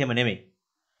මේකෙදි එහෙම නෙමෙයි.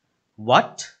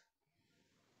 what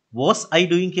was I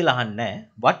doing කියලා අහන්නේ නැහැ.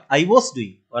 what I was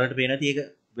doing. ඔයාලට පේනවා ඇති ඒක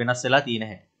වෙනස් වෙලා තියෙන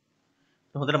හැටි.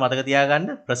 හොඳට මතක තියාගන්න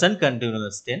present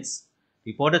continuous tense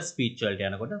reported speech වලට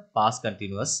යනකොට past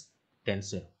continuous tense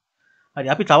වෙනවා. හරි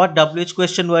අපි තවත් WH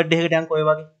question word එකකට යන්කෝ ඔය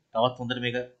වගේ. තවත් හොඳට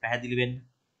මේක පැහැදිලි වෙන්න.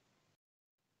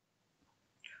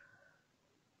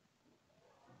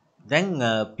 දැන්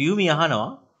පියුමි අහනවා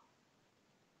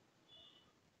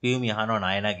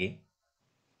නායනාගෙන්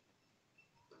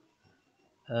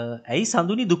ඇයි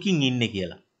සඳුනි දුකින් ඉන්නේ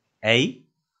කියලා. ඇයි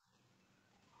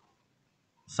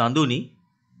සඳුනි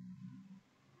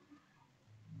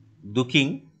දුකින්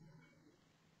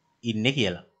ඉන්නේ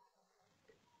කියලා.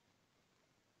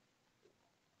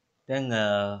 දැන්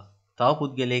තව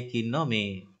පුද්ගලයෙක් ඉන්නවා මේ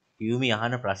පියුමි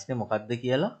අහන ප්‍රශ්නේ මොකක්ද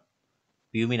කියලා.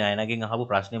 පියුමි නායනාගෙන් අහපු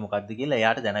ප්‍රශ්නේ මොකක්ද කියලා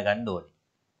එයාට දැනගන්න ඕනේ.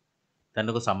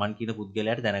 එතනක සමන් කියන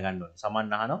පුද්ගලයාට දැනගන්න ඕනේ. සමන්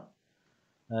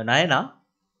අහනවා නායනා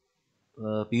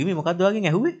පියුමි මොකක්ද ඔයාගෙන්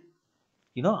ඇහුවේ?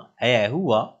 කියනවා ඇය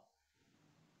ඇහුවා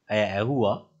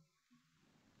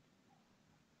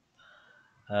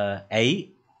ඇයි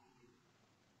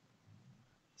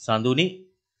සඳුනි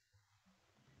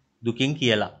දුකින්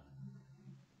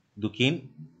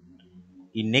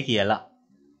ඉන්නේ කියලා.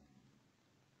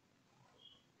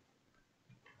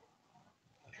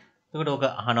 එතකොට ඔක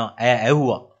අහනවා ඇය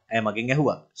ඇහුවා. ඇය මගෙන්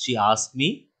ඇහුවා. She asked me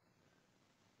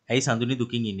ඇයි සඳුනි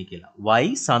දුකින් ඉන්නේ කියලා. why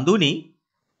සඳුනි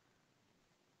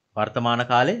වර්තමාන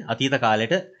කාලේ අතීත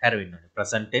කාලයට හැරෙන්න ඕනේ.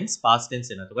 present tense past tense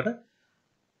වෙනවා. එතකොට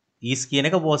is කියන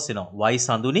එක was වෙනවා. why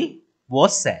Sanduni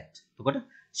was sad. එතකොට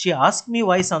she asked me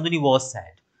why Sanduni was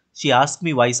sad. she asked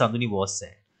me why Sanduni was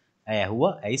sad. ඇය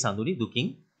ඇහුවා ඇයි සඳුනි දුකින්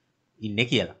ඉන්නේ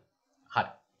කියලා.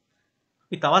 හරි.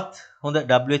 අපි තවත් හොඳ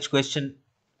WH question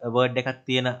word එකක්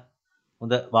තියෙන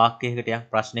හොඳ වාක්‍යයකට යන්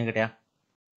ප්‍රශ්නයකට යන්.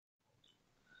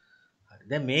 හරි.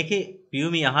 දැන් මේකේ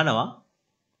පියුමි අහනවා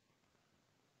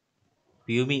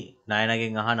පියුමි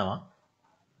නයනගෙන් අහනවා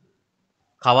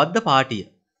කවද්ද පාටිය?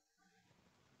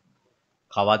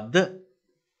 කවද්ද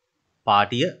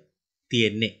පාටිය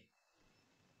තියෙන්නේ?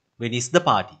 when is the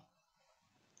party?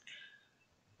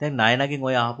 දැන් නයනගෙන්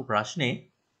ඔය අහපු ප්‍රශ්නේ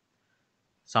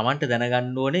සමන්ට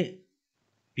දැනගන්න ඕනේ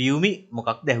පියුමි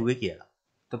මොකක්ද ඇහුවේ කියලා.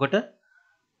 එතකොට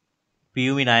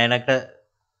පියුමි නයනට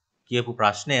කියපු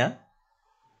ප්‍රශ්නය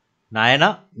නයන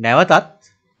නැවතත්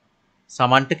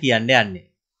සමන්ට කියන්න යන්නේ.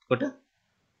 එතකොට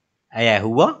ඇය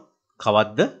ඇහුවා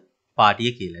කවද්ද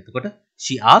පාටිය කියලා. එතකොට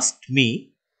she asked me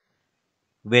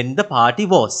when the party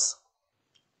was.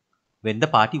 when the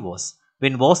party was.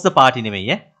 when was the party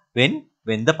නෙමෙයි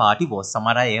when the party was.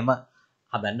 සමහර අය එහෙම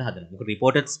හදන්න හදනවා. මොකද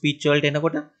reported speech වලට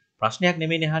එනකොට ප්‍රශ්නයක්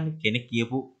නෙමෙයිනේ අහන්නේ. කෙනෙක්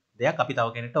කියපු දෙයක් අපි තව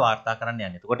කෙනෙක්ට වාර්තා කරන්න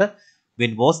යන්නේ. එතකොට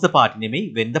when was the party නෙමෙයි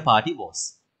when the party was.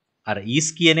 අර is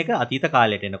කියන එක අතීත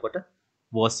කාලයට එනකොට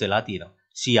was වෙලා තියෙනවා.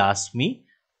 she asked me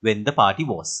when the party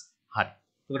was. හරි.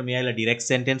 එතකොට මේ ඇයිලා direct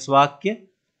sentence වාක්‍ය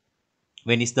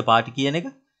when is the party කියන එක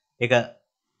ඒක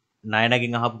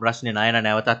නයනගෙන් අහපු ප්‍රශ්නේ නයන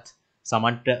නැවතත්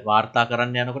සමන්ට වාර්තා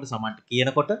කරන්න යනකොට සමන්ට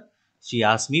කියනකොට she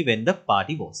asked me when the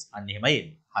party was. අන්න එහෙමයි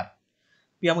එන්නේ. හරි.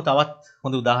 අපි යමු තවත්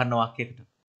හොඳ උදාහරණ වාක්‍යයකට.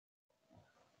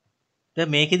 දැන්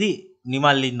මේකෙදි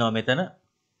නිමල් ඉන්නවා මෙතන.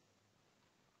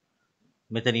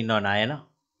 මෙතන ඉන්නවා නයන.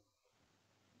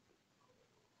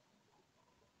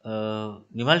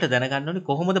 නිමල්ට දැනගන්න ඕනේ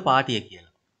කොහොමද පාටිය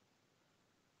කියලා.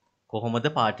 කොහොමද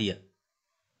පාටිය?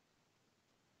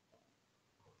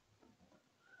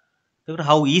 එතකොට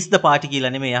how is the party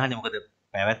කියලා නෙමෙයි අහන්නේ. මොකද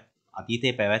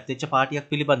අතීතයේ පැවැත්වෙච්ච පාටියක්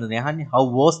පිළිබඳව නේ අහන්නේ. how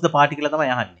was the party කියලා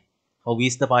තමයි අහන්නේ. how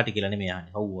is the party කියලා නෙමෙයි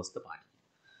අහන්නේ. how was the party.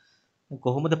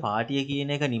 කොහොමද පාටිය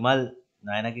කියන එක නිමල්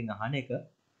නයනගෙන් අහන එක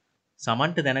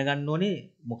සමන්ට දැනගන්න ඕනේ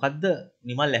මොකද්ද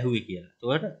නිමල් ඇහුවේ කියලා.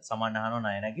 එතකොට සමන්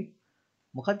අහනවා නයනගෙන්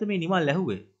මොකද්ද මේ නිමල්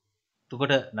ඇහුවේ?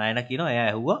 එතකොට නයන කියනවා එයා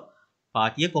ඇහුවා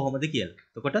පාටිය කොහොමද කියලා.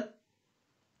 එතකොට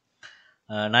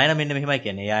නයන මෙන්න මෙහෙමයි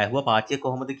කියන්නේ. එයා ඇහුවා පාටිය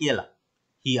කොහොමද කියලා.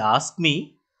 he asked me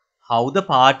how the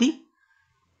party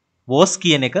was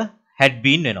කියන එක had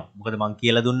been වෙනවා. මොකද මං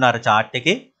කියලා දුන්න අර chart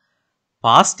එකේ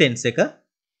past tense එක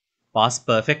past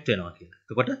perfect වෙනවා කියලා.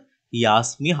 එතකොට he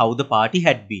asked me how the party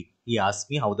had been. he asked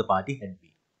me how the party had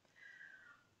been.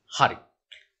 හරි.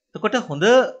 එතකොට හොඳ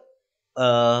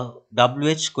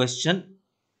WH question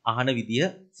අහන විදිය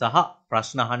සහ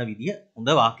ප්‍රශ්න අහන විදිය හොඳ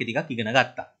වාක්‍ය ටිකක් ඉගෙන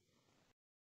ගත්තා.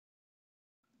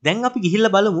 දැන් අපි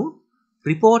ගිහිල්ලා බලමු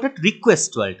reported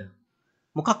request වලට.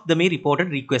 මොකක්ද මේ reported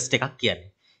request එකක් කියන්නේ?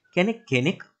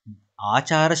 කෙනෙක්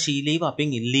ආචාරශීලීව අපෙන්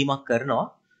ඉල්ලීමක් කරනවා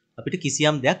අපිට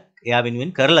කිසියම් දෙයක් එයා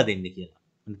වෙනුවෙන් කරලා දෙන්න කියලා.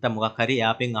 නැත්නම් මොකක් හරි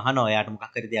එයා අපෙන් අහනවා එයාට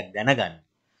මොකක් හරි දෙයක් දැනගන්න.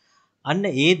 අන්න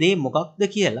ඒ දේ මොකක්ද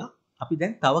කියලා අපි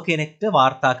දැන් තව කෙනෙක්ට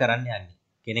වාර්තා කරන්න යන්නේ.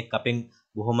 කෙනෙක් අපෙන්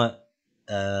බොහොම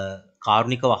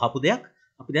කාරුණිකව අහපු දෙයක්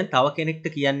අපි දැන් තව කෙනෙක්ට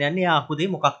කියන්න යන්නේ එයා අහපු දේ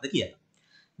මොකක්ද කියලා.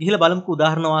 ගිහිල්ලා බලමුකෝ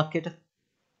උදාහරණ වාක්‍යයට.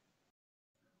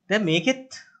 දැන් මේකෙත්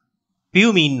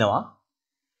පියුමි ඉන්නවා.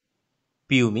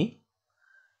 පියුමි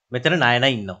මෙතන නයන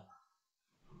ඉන්නවා.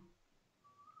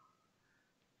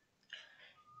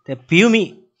 දැන් පියුමි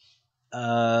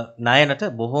නයනට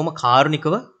බොහොම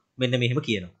කාරුණිකව මෙන්න මෙහෙම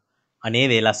කියනවා. අනේ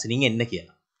වේලස්සනින් එන්න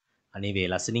කියලා. අනේ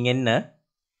වේලස්සනින් එන්න.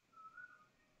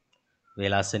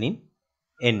 වේලස්සනින්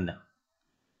එන්න.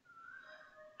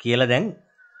 කියලා දැන්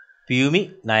පියුමි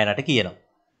නයනට කියනවා.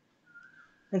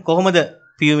 දැන් කොහොමද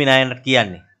පියුමි නයනට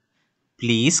කියන්නේ?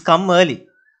 please come early.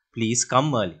 please come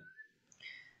early.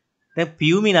 දැන්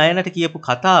පියුමි නයනට කියපු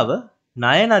කතාව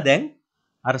නයන දැන්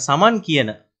අර සමන් කියන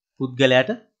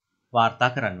පුද්ගලයාට වාර්තා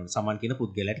කරන්න ඕනේ. සමන් කියන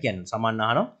පුද්ගලයාට කියන්න. සමන්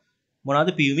අහනවා මොනවද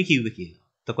පියුමි කිව්වේ කියලා.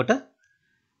 එතකොට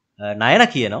නයන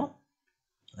කියනවා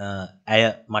ඇය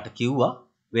මට කිව්වා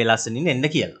වේලස්සනින් එන්න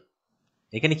කියලා.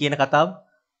 ඒකනේ කියන කතාව.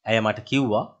 ඇය මට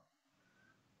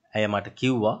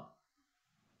කිව්වා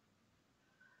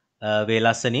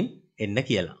වේලස්සනින් එන්න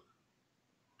කියලා.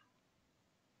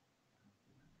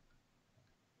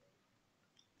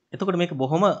 එතකොට මේක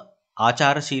බොහොම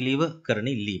ආචාරශීලීව කරන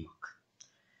ඉල්ලීමක්.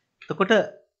 එතකොට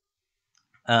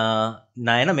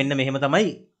නයන මෙන්න මෙහෙම තමයි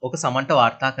ඔක සමන්ට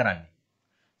වාර්තා කරන්නේ.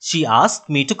 she asked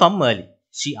me to come early.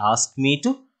 she asked me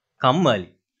to come early.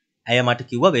 ඇය මට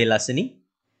කිව්වා වේලස්සනි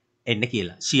එන්න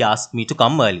කියලා. She asked me to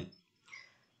come early.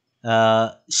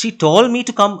 She told me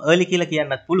to come early කියලා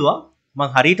කියන්නත් පුළුවන්. මම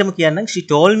හරියටම කියන්නම් she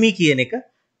told me කියන එක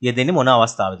යෙදෙන්නේ මොන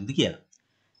අවස්ථාවකද කියලා.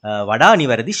 වඩා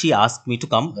නිවැරදි she asked me to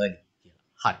come early කියලා.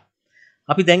 හරි.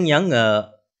 අපි දැන් යන්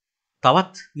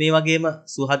තවත් මේ වගේම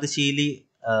සුහදශීලී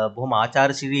බොහොම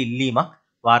ආචාරශීලී ඉල්ලීමක්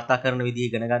වාර්තා කරන විදිහ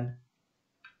ඉගෙන ගන්න.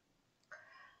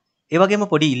 ඒ වගේම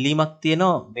පොඩි ඉල්ලීමක්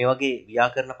තියෙනවා මේ වගේ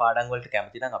ව්‍යාකරණ පාඩම් වලට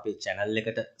කැමති නම් අපේ channel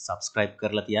එකට subscribe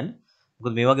කරලා තියන්න.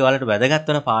 මොකද මේ වගේ ඔයාලට වැදගත්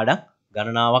වෙන පාඩම්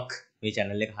ගණනාවක් මේ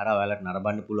channel එක හරහා ඔයාලට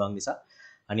නරඹන්න පුළුවන් නිසා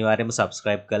අනිවාර්යයෙන්ම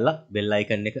subscribe කරලා bell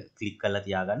icon එක click කරලා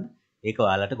තියාගන්න. ඒක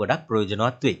ඔයාලට ගොඩක්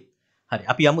ප්‍රයෝජනවත් වෙයි. හරි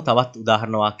අපි යමු තවත්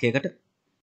උදාහරණ වාක්‍යයකට.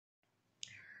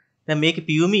 දැන් මේකේ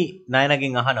පියුමි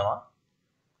නයනගෙන් අහනවා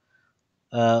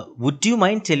would you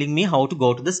mind telling me how to go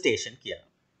to the station කියලා.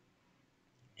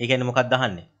 ඒ කියන්නේ මොකක්ද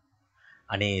අහන්නේ?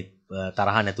 අනේ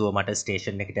තරහ නැතුව මට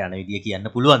ස්ටේෂන් එකට යන විදිය කියන්න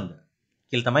පුළුවන්ද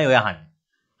කියලා තමයි ඔය අහන්නේ.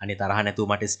 අනේ තරහ නැතුව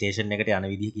මට ස්ටේෂන් එකට යන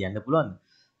විදිය කියන්න පුළුවන්ද?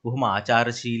 බොහොම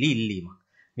ආචාරශීලී ඉල්ලීමක්.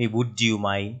 මේ would you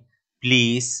mind,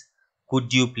 please, could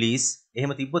you please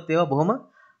එහෙම තිබ්බොත් ඒවා බොහොම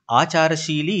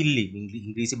ආචාරශීලී ඉල්ලීම්.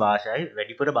 ඉංග්‍රීසි භාෂාවේ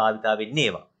වැඩිපුර භාවිතා වෙන්නේ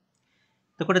ඒවා.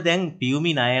 එතකොට දැන්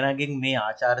පියුමි නයනගෙන් මේ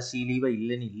ආචාරශීලීව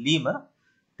ඉල්ලන ඉල්ලීම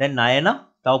දැන් නයන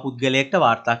තව පුද්ගලයෙක්ට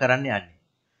වාර්තා කරන්න යන්නේ.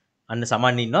 අන්න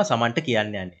සමන් ඉන්නවා සමන්ට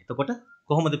කියන්න යන්නේ. එතකොට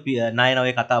කොහොමද නයන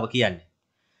ඔය කතාව කියන්නේ?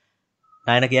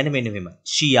 නයන කියන්නේ මෙන්න මෙහෙම.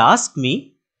 She asked me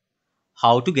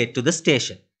how to get to the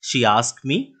station. She asked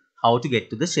me how to get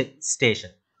to the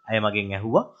station. අය මගෙන්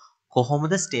ඇහුවා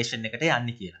කොහොමද ස්ටේෂන් එකට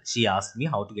යන්නේ කියලා. She asked me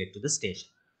how to get to the station.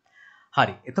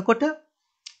 හරි. එතකොට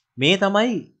මේ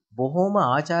තමයි බොහොම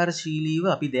ආචාරශීලීව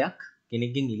අපි දෙයක්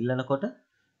කෙනෙක්ගෙන් ඉල්ලනකොට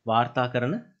වාර්තා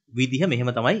කරන විදිහ මෙහෙම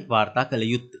තමයි වාර්තා කළ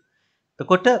යුත්තේ.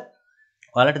 එතකොට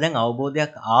ඔයාලට දැන්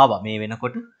අවබෝධයක් ආවා මේ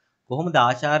වෙනකොට කොහොමද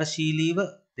ආචාරශීලීව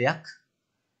දෙයක්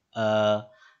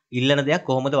ඉල්ලන දෙයක්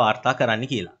කොහොමද වාර්තා කරන්න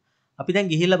කියලා. අපි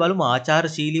දැන් ගිහිල්ලා බලමු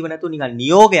ආචාරශීලීව නැතුව නිකන්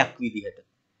නියෝගයක් විදිහට.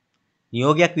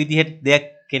 නියෝගයක් විදිහට දෙයක්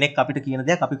කෙනෙක් අපිට කියන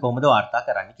දෙයක් අපි කොහොමද වාර්තා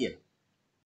කරන්න කියලා.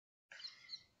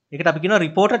 ඒකට අපි කියනවා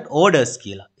reported orders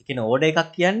කියලා. ඒ කියන්නේ order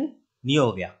එකක් කියන්නේ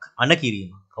නියෝගයක්,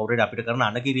 අනකිරීමක්. කවුරුහරි අපිට කරන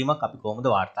අනකිරීමක් අපි කොහොමද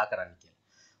වාර්තා කරන්න කියලා.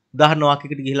 උදාහරණ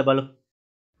වාක්‍යයකට ගිහිල්ලා බලමු.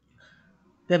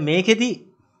 දැන් මේකෙදි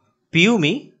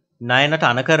පියුමි නයනට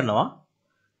අන කරනවා.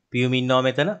 පියුමි ඉන්නවා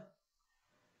මෙතන.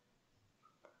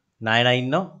 නයන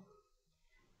ඉන්නවා.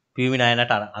 පියුමි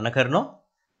නයනට අන කරනවා.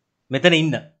 මෙතන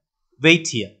ඉන්න. wait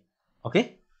here. okay?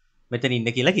 මෙතන ඉන්න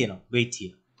කියලා කියනවා. wait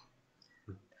here.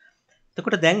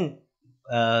 එතකොට දැන්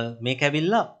මේක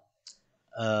ඇවිල්ලා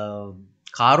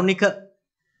කාරුණික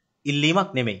ඉල්ලීමක්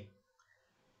නෙමෙයි.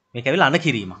 මේක ඇවිල්ලා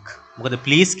අනකිරීමක්. මොකද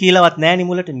ප්ලීස් කියලාවත් නැහැ නේ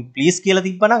මුලට. ප්ලීස් කියලා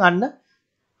තිබ්බනම් අන්න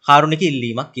කාරුණික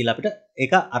ඉල්ලීමක් කියලා අපිට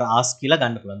ඒක අර ආස්ක් කියලා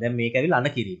ගන්න පුළුවන්. දැන් මේක ඇවිල්ලා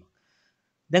අනකිරීමක්.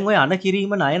 දැන් ඔය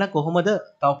අනකිරීම නයන කොහොමද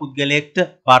තව පුද්ගලයෙක්ට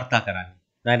වාර්තා කරන්නේ?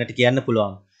 නයනට කියන්න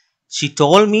පුළුවන්. She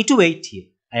told me to wait here.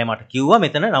 අය මට කිව්වා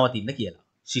මෙතන නවතින්න කියලා.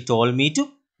 She told me to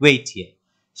wait here.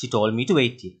 She told me to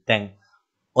wait here. දැන්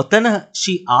ඔතන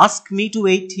she asked me to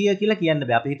wait here කියලා කියන්න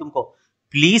බෑ. අපි හිතමුකෝ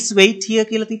please wait here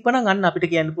කියලා තිබ්බනම් අන්න අපිට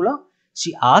කියන්න පුළුවන් she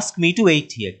asked me to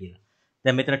wait here කියලා.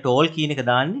 දැන් මෙතන told කියන එක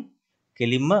දාන්නේ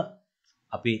කෙලින්ම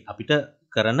අපිට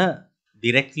කරන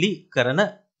directly කරන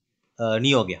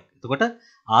නියෝගයක්. එතකොට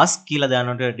ask කියලා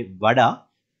දානකට වඩා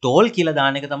told කියලා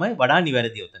දාන එක තමයි වඩා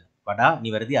නිවැරදි උතන. වඩා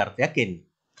නිවැරදි අර්ථයක් එන්නේ.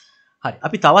 හරි.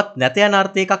 අපි තවත් නැත යන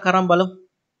අර්ථ එකක් අරන් බලමු.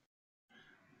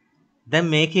 දැන්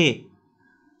මේකේ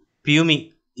පියුමි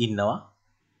ඉන්නවා.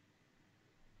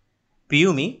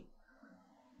 පියුමි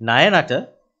නයනට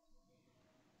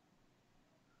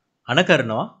අන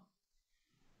කරනවා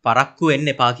පරක්කු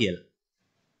වෙන්න එපා කියලා.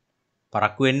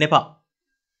 පරක්කු වෙන්න එපා.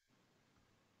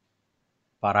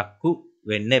 පරක්කු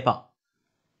වෙන්න එපා.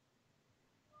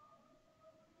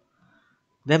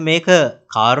 දැන් මේක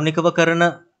කාරුණිකව කරන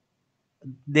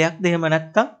දෙයක්ද එහෙම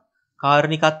නැත්නම්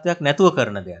කාරුණිකත්වයක් නැතුව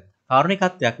කරන දෙයක්ද?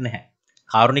 කාරුණිකත්වයක් නැහැ.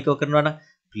 කාරුණිකව කරනවා නම්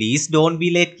please don't be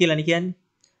late කියලා නේ කියන්නේ.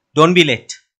 don't be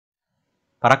late.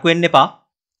 පරක්කු වෙන්න එපා.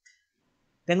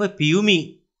 දැන් ඔය පියුමි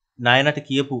නයනට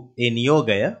කියපු ඒ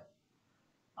නියෝගය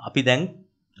අපි දැන්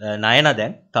නයන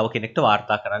දැන් තව කෙනෙක්ට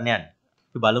වාර්තා කරන්න යන්නේ.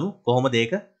 අපි බලමු කොහොමද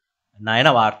ඒක නයන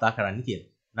වාර්තා කරන්න කියලා.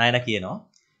 නයන කියනවා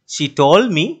she told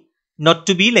me not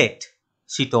to be late.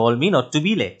 she told me not to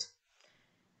be late.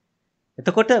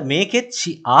 එතකොට මේකෙත්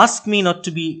she asked me not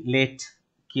to be late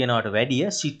කියනවට වැඩිය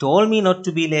she told me not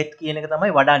to be late කියන එක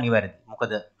තමයි වඩා නිවැරදි.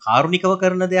 මොකද කාරුණිකව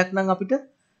කරන දෙයක් නම් අපිට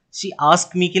she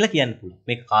asked me කියලා කියන්න පුළුවන්.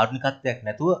 මේක කාරුණිකත්වයක්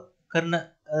නැතුව කරන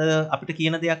අපිට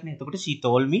කියන දෙයක් නේ. එතකොට she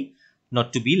told me not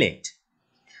to be late.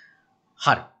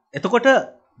 හරි. එතකොට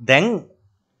දැන්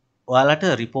ඔයාලට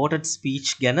reported speech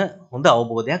ගැන හොඳ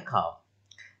අවබෝධයක් ආවා.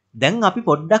 දැන් අපි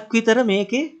පොඩ්ඩක් විතර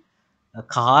මේකේ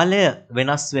කාලය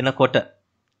වෙනස් වෙනකොට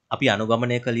අපි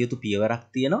අනුගමනය කළ යුතු පියවරක්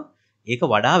තියෙනවා. ඒක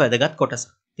වඩා වැදගත් කොටසක්.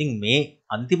 ඉතින් මේ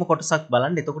අන්තිම කොටසක්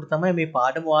බලන්න. එතකොට තමයි මේ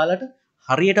පාඩම ඔයාලට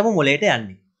හරියටම මොලේට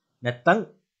යන්නේ. නැත්තම්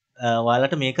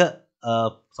ඔයාලට මේක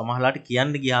සමහරලාට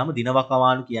කියන්න ගියාම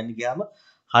දිනවකවානු කියන්න ගියාම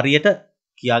හරියට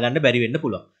කියාගන්න බැරි වෙන්න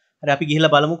පුළුවන්. හරි අපි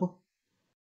ගිහිල්ලා බලමුකෝ.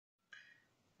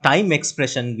 Time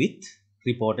expression with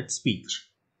reported speech.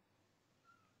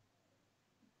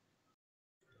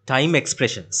 Time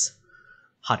expressions.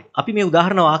 හරි. අපි මේ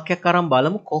උදාහරණ වාක්‍යයක් අරන්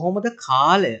බලමු කොහොමද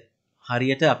කාලය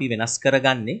හරියට අපි වෙනස්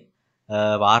කරගන්නේ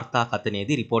වාර්තා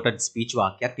කතනයේදී reported speech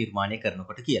වාක්‍යයක් නිර්මාණය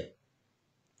කරනකොට කියලා.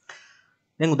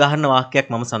 දැන් උදාහරණ වාක්‍යයක්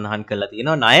මම සඳහන් කරලා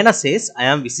තියෙනවා. Nayana says I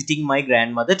am visiting my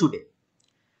grandmother today.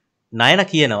 Nayana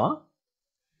කියනවා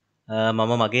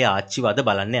මම මගේ ආච්චිව අද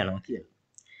බලන්න යනවා කියලා.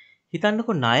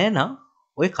 හිතන්නකෝ Nayana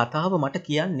ওই කතාව මට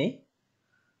කියන්නේ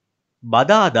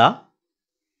බදාදා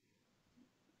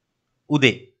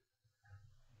උදේ.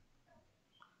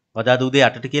 බදාදා උදේ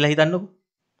 8ට කියලා හිතන්නකෝ.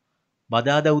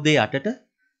 බදාදා උදේ 8ට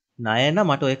Nayana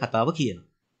මට ওই කතාව කියනවා.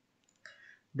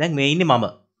 දැන් මේ ඉන්නේ මම.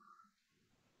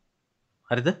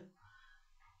 හරිද?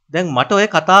 දැන් මට ওই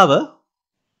කතාව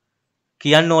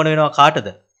කියන්න ඕන වෙනවා කාටද?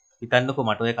 හිතන්නකෝ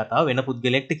මට ওই කතාව වෙන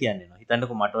පුද්ගලයෙක්ට කියන්න වෙනවා.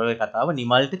 හිතන්නකෝ මට ওই කතාව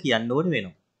නිමල්ට කියන්න ඕන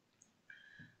වෙනවා.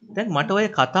 දැන් මට ওই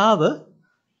කතාව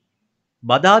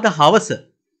බදාදා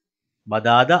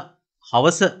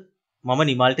හවස මම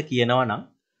නිමල්ට කියනවා නම්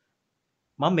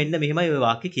මම මෙන්න මෙහෙමයි ওই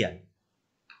වාක්‍ය කියන්නේ.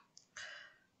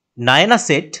 Nayana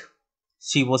said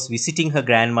she was visiting her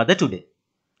grandmother today.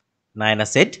 Nayana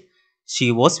said she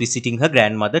was visiting her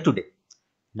grandmother today.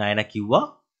 Nayana කිව්වා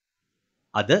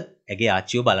අද ඇගේ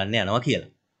ආච්චිව බලන්න යනවා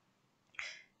කියලා.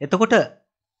 එතකොට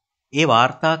ඒ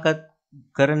වාර්තා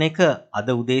කරන එක අද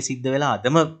උදේ සිද්ධ වෙලා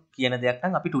අදම කියන දෙයක්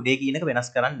නම් අපි today කියන එක වෙනස්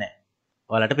කරන්නේ නැහැ.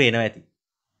 ඔයාලට පේනවා ඇති.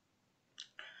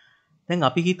 දැන්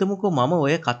අපි හිතමුකෝ මම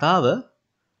ඔය කතාව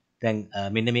දැන්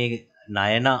මෙන්න මේ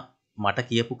Nayana මට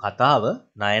කියපු කතාව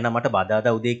Nayana මට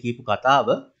බදාදා උදේ කියපු කතාව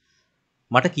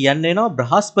මට කියන්න වෙනවා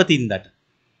බ්‍රහස්පතින්දට.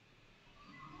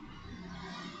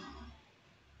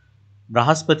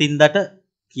 බ්‍රහස්පතින්දට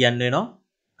කියන්න වෙනවා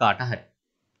කාට හරි.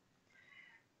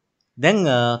 දැන්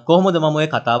කොහොමද මම ඔය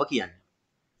කතාව කියන්නේ?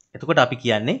 එතකොට අපි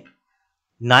කියන්නේ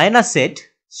Nayana said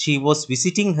she was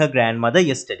visiting her grandmother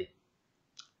yesterday.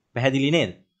 පැහැදිලි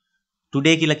නේද?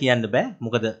 today කියලා කියන්න බෑ.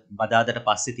 මොකද බදාදට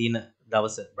පස්සේ තියෙන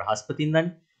දවස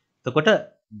බ්‍රහස්පතින්දානේ. එතකොට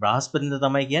බ්‍රහස්පතින්දා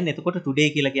තමයි කියන්නේ. එතකොට today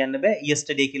කියලා කියන්න බෑ.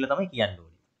 yesterday කියලා තමයි කියන්න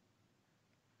ඕනේ.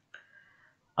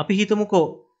 අපි හිතමුකෝ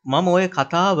මම ඔය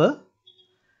කතාව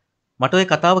මට ඔය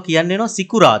කතාව කියන්න වෙනවා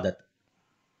සිකුරාදට.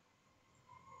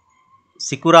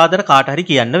 සිකුරාදට කාට හරි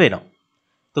කියන්න වෙනවා.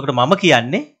 එතකොට මම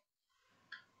කියන්නේ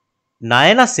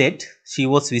Nayana said she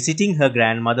was visiting her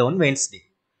grandmother on Wednesday.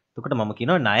 එතකොට මම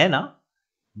කියනවා Nayana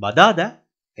බදාදා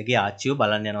ඇගේ ආච්චිව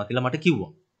බලන්න යනවා කියලා මට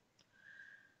කිව්වා.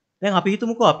 දැන් අපි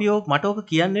හිතමුකෝ අපි මට ඕක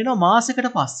කියන්න වෙනවා මාසයකට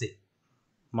පස්සේ.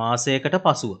 මාසයකට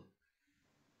පසුව.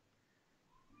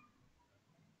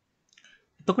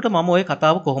 එතකොට මම ওই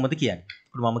කතාව කොහොමද කියන්නේ?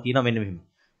 එතකොට මම කියනවා මෙන්න මෙහෙම.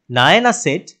 Nayana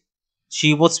said she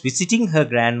was visiting her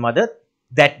grandmother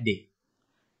that day.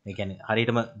 ඒ කියන්නේ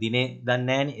හරියටම දිනේ දන්නේ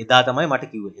නැහැනේ. එදා තමයි මට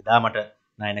කිව්වේ. එදා මට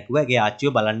Nayana කිව්වා ඇගේ ආච්චිව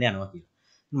බලන්න යනවා කියලා.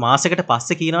 මාසයකට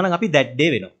පස්සේ කියනවා නම් අපි that day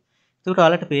වෙනවා. එතකොට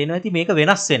ඔයාලට පේනවා ඇති මේක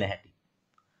වෙනස් වෙන හැටි.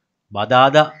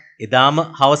 බදාදා එදාම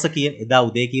හවස එදා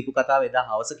උදේ කියපු කතාව එදා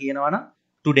හවස කියනවා නම්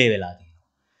today වෙලා තියෙනවා.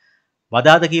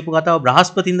 බදාදා කියපු කතාව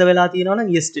බ්‍රහස්පතින්දා වෙලා තියෙනවා නම්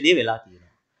yesterday වෙලා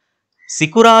තියෙනවා.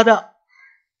 සිකුරාදා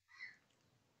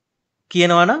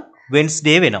කියනවා නම්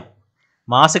Wednesday වෙනවා.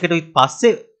 මාසයකට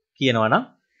පස්සේ කියනවා නම්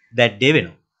that day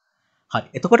වෙනවා. හරි.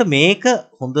 එතකොට මේක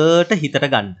හොඳට හිතට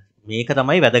ගන්න. මේක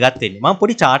තමයි වැදගත් වෙන්නේ. මම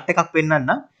පොඩි chart එකක්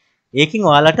පෙන්නන්නම්. ඒකින්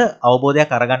ඔයාලට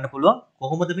අවබෝධයක් අරගන්න පුළුවන්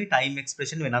කොහොමද මේ time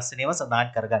expression වෙනස් වෙන ඒවා සඳහන්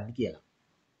කරගන්නේ කියලා.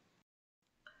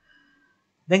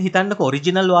 දැන් හිතන්නකෝ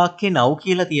ඔරිජිනල් වාක්‍යයේ now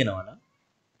කියලා තියෙනවා නම්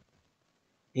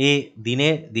ඒ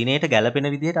දිනේට ගැලපෙන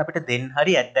විදිහට අපිට then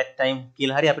හරි at that time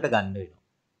කියලා හරි අපිට ගන්න වෙනවා.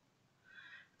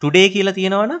 today කියලා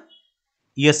තියෙනවා නම්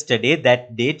yesterday, that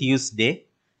day, Tuesday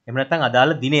එහෙම නැත්නම්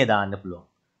අදාළ දිනේ දාන්න පුළුවන්.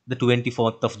 the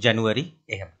 24th of January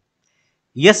එහෙම.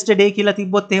 yesterday කියලා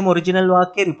තිබ්බොත් එහෙම ඔරිජිනල්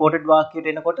වාක්‍යයේ reported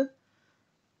වාක්‍යයට එනකොට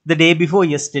the day before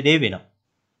yesterday වෙනවා.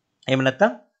 එහෙම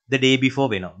නැත්නම් the day before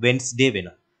වෙනවා. Wednesday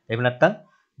වෙනවා. එහෙම නැත්නම්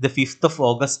the 5th of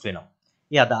August වෙනවා.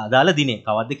 ඒ අදාළ දිනේ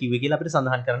කවද්ද කිව්වේ කියලා අපිට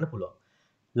සඳහන් කරන්න පුළුවන්.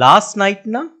 last night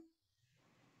නම්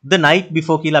the night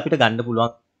before කියලා අපිට ගන්න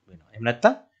පුළුවන් වෙනවා. එහෙම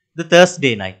නැත්නම් the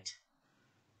Thursday night.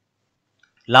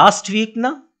 last week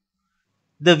නම්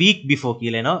the week before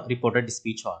කියලා එනවා reported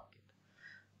speech වාක්‍යයට.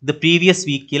 the previous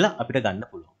week කියලා අපිට ගන්න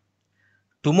පුළුවන්.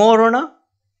 tomorrow නම්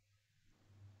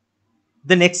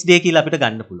the next day කියලා අපිට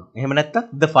ගන්න පුළුවන්. එහෙම නැත්නම්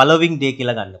the following day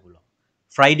කියලා ගන්න පුළුවන්.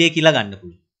 Friday කියලා ගන්න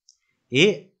පුළුවන්. ඒ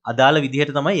අදාළ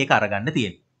විදිහට තමයි ඒක අරගන්න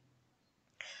තියෙන්නේ.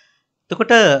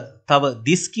 එතකොට තව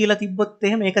this කියලා තිබ්බොත්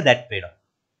එහෙම ඒක that වෙනවා.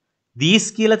 these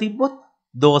කියලා තිබ්බොත්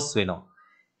those වෙනවා.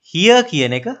 here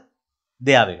කියන එක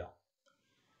there වෙනවා.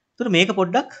 එතකොට මේක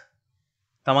පොඩ්ඩක්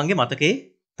තමන්ගේ මතකයේ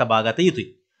තබා ගත යුතුයි.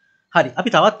 හරි. අපි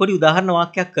තවත් පොඩි උදාහරණ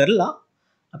වාක්‍යයක් කරලා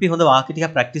අපි හොඳ වාක්‍ය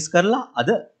ටිකක් ප්‍රැක්ටිස් කරලා අද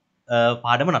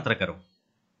පාඩම නතර කරමු.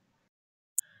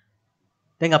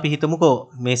 දැන් අපි හිතමුකෝ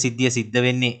මේ සිද්ධිය සිද්ධ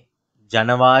වෙන්නේ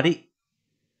ජනවාරි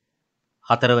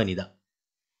 4 වෙනිදා.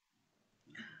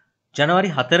 ජනවාරි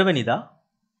 4 වෙනිදා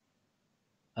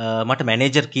මට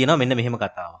මැනේජර් කියනවා මෙන්න මෙහෙම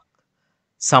කතාවක්.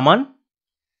 සමන්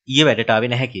ඊයේ වැඩට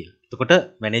ආවේ නැහැ කියලා. එතකොට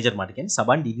මැනේජර් මට කියන්නේ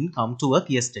සමන් didn't come to work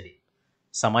yesterday.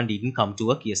 Saman didn't come to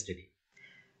work yesterday.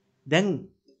 දැන්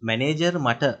මැනේජර්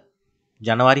මට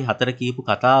ජනවාරි 4 කියපු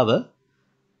කතාව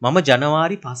මම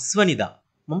ජනවාරි 5 වෙනිදා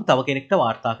මම තව කෙනෙක්ට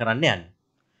වාර්තා කරන්න යන්නේ.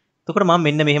 එතකොට මම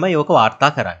මෙන්න මෙහෙමයි ඕක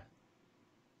වාර්තා කරන්නේ.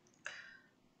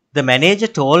 The manager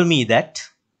told me that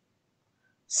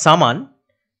someone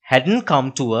hadn't come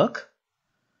to work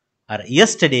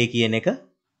yesterday කියන එක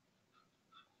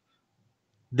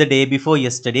the day before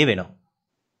yesterday වෙනවා.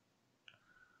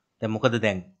 දැන් මොකද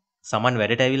දැන් සමන්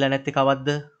වැඩට ඇවිල්ලා නැත්තේ කවද්ද?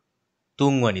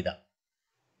 3 වෙනිදා.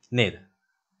 නේද?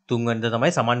 3 වෙනිදා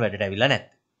තමයි සමන් වැඩට ඇවිල්ලා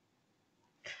නැත්තේ.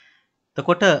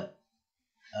 එතකොට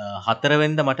 4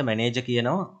 වෙනිදා මට මැනේජර්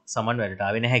කියනවා සමන් වැඩට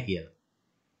ආවේ නැහැ කියලා.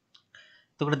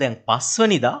 එතකොට දැන් 5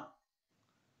 වෙනිදා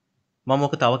මම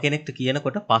ඔක තව කෙනෙක්ට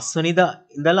කියනකොට 5 වෙනිදා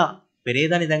ඉඳලා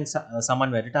පෙරේදානේ දැන් සමන්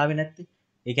වැඩට ආවේ නැත්තේ.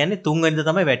 ඒ කියන්නේ 3 වෙනිදා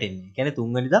තමයි වැටෙන්නේ. ඒ කියන්නේ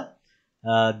 3 වෙනිදා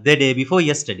the day before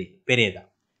yesterday පෙරේදා.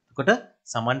 එතකොට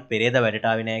සමන් පෙරේදා වැඩට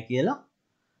ආවේ නැහැ කියලා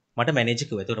මට මැනේජර්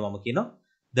කිව්වා. එතකොට මම කියනවා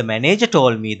the manager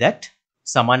told me that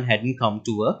someone hadn't come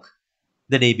to work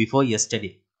the day before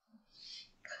yesterday.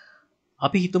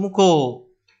 අපි හිතමුකෝ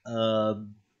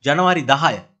ජනවාරි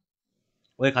 10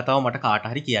 ඔය කතාව මට කාට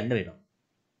හරි කියන්න වෙනවා.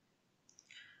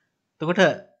 එතකොට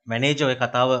මැනේජර් ඔය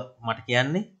කතාව මට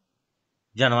කියන්නේ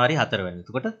ජනවාරි 4 වෙනිදා.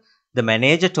 එතකොට the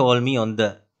manager told me on the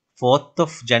 4th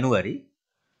of January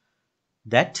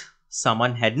that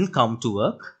someone hadn't come to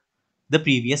work the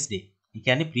previous day. ඒ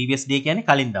කියන්නේ previous day කියන්නේ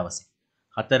කලින් දවසේ.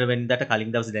 4 වෙනිදාට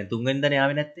කලින් දවසේ දැන් 3 වෙනිදානේ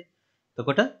ආවේ නැත්තේ.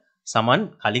 එතකොට සමන්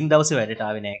කලින් දවසේ වැඩට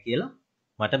ආවේ නැහැ කියලා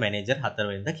මට මැනේජර් 4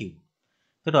 වෙනිදා කිව්වා.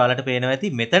 එතකොට ඔයාලට පේනවා ඇති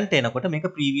මෙතනට එනකොට මේක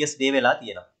previous day වෙලා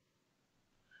තියෙනවා.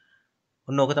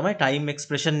 ඔන්න ඕක තමයි time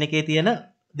expression එකේ තියෙන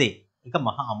දේ. ඒක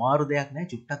මහා අමාරු දෙයක් නෑ.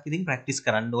 චුට්ටක් ඉතින් ප්‍රැක්ටිස්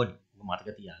කරන්න ඕනේ. මතක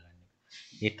තියාගන්න.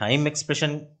 මේ time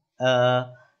expression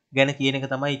ගැන කියන එක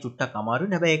තමයි චුට්ටක්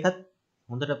අමාරුයි. හැබැයි ඒකත්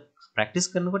හොඳට ප්‍රැක්ටිස්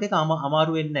කරනකොට ඒක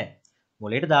අමාරු වෙන්නේ නෑ.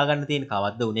 මොලේට දාගන්න තියෙන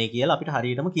කවද්ද උනේ කියලා අපිට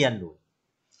හරියටම කියන්න ඕනේ.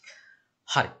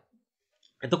 හරි.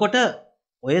 එතකොට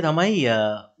ඔය තමයි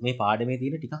මේ පාඩමේ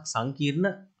තියෙන ටිකක් සංකීර්ණ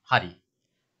හරිය.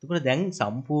 එතකොට දැන්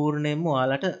සම්පූර්ණයෙන්ම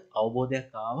ඔයාලට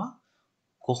අවබෝධයක් ආවා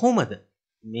කොහොමද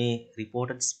මේ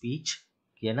reported speech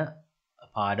කියන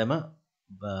පාඩම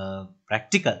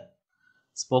practical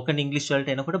spoken English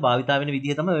වලට එනකොට භාවිතා වෙන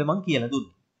විදිහ තමයි ඔය මම කියලා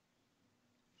දුන්නේ.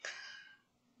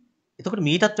 එතකොට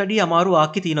මීටත් වැඩි අමාරු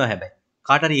වාක්‍ය තියෙනවා හැබැයි.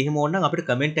 කාට හරි එහෙම ඕන නම් අපිට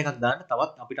කමෙන්ට් එකක් දාන්න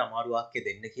තවත් අපිට අමාරු වාක්‍ය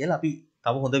දෙන්න කියලා අපි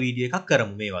තව හොඳ වීඩියෝ එකක්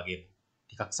කරමු මේ වගේම.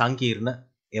 ටිකක් සංකීර්ණ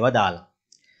ඒවා දාලා.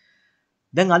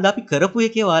 දැන් අද අපි කරපු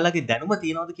එකේ ඔයාලගේ දැනුම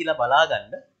තියනවද කියලා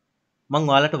බලාගන්න මම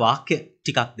ඔයාලට වාක්‍ය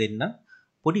ටිකක් දෙන්න.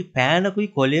 පොඩි පෑනකුයි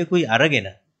කොලයකුයි අරගෙන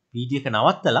වීඩියෝ එක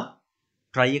නවත්තලා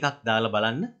try එකක් දාලා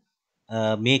බලන්න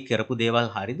මේ කරපු දේවල්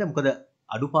හරියද? මොකද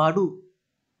අඩුපාඩු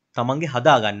තමන්ගේ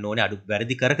හදා ගන්න ඕනේ. අඩු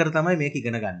වැරදි කර තමයි මේක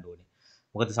ඉගෙන ගන්න ඕනේ.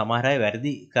 මොකද සමහර අය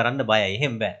වැරදි කරන්න බයයි.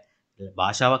 එහෙම බෑ.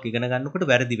 භාෂාවක් ඉගෙන ගන්නකොට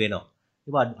වැරදි වෙනවා.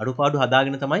 ඒක අඩුපාඩු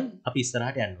හදාගෙන තමයි අපි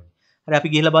ඉස්සරහට යන්න ඕනේ. හරි අපි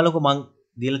ගිහලා බලමුකෝ මං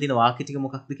දීලා තියෙන වාක්‍ය ටික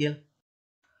මොකක්ද කියලා.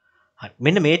 හරි.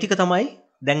 මෙන්න මේ ටික තමයි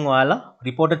දැන් ඔයාලා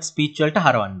reported speech වලට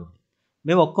හරවන්න ඕනේ.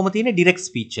 මේ ඔක්කොම තියෙන්නේ direct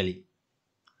speech වලින්.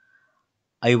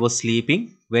 I was sleeping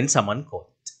when someone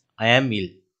called. I am ill.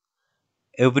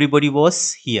 Everybody was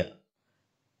here.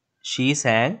 She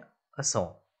sang a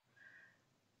song.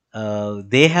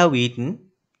 They have eaten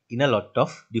in a lot of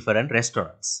different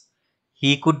restaurants.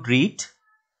 He could read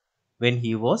when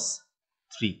he was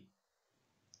 3.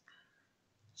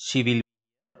 She will.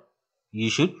 You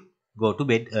should go to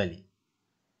bed early.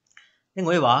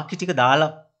 දැන් ඔය වාක්‍ය ටික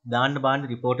දාන්න බාන්න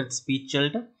reported speech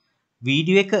වලට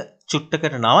video එක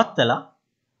චුට්ටකට නවත්තලා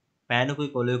පෑනකුයි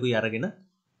කොලයකුයි අරගෙන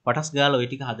පටස් ගාලා ඔය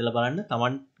ටික හදලා බලන්න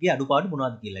Tamanගේ අඩුපාඩු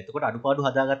මොනවද කියලා. එතකොට අඩුපාඩු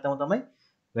හදාගත්තම තමයි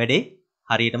වැඩේ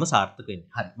හරියටම සාර්ථක වෙන්නේ.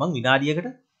 හරි. මම විනාඩියකට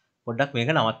පොඩ්ඩක් මේක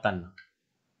නවත්තන්නම්.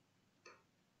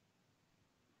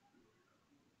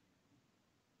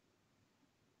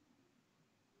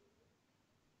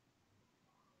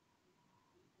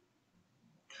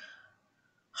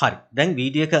 හරි. දැන්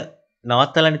වීඩියෝ එක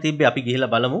නවත්තලානේ තිබ්බේ. අපි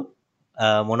ගිහිල්ලා බලමු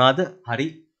මොනවාද හරි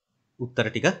උත්තර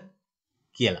ටික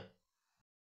කියලා.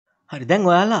 හරි. දැන්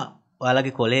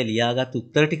ඔයාලගේ කොලේ ලියාගත්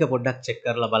උත්තර ටික පොඩ්ඩක් චෙක්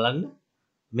කරලා බලන්න.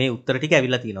 මේ උත්තර ටික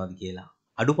ඇවිල්ලා තියෙනවද කියලා.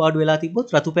 අඩුපාඩු වෙලා තිබ්බොත්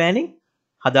රතු පෑනෙන්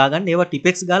හදාගන්න. ඒවා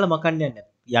ටිපෙක්ස් ගාලා මකන්න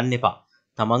යන්න එපා.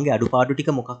 තමන්ගේ අඩුපාඩු ටික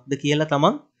මොකක්ද කියලා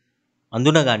තමන්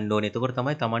අඳුන ගන්න ඕනේ. එතකොට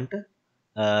තමයි තමන්ට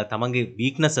තමන්ගේ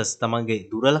weaknesses තමන්ගේ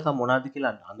දුර්වලකම් මොනවාද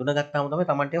කියලා අඳුනගත්තාම තමයි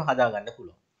තමන්ට ඒවා හදාගන්න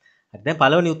පුළුවන්. හරි. දැන්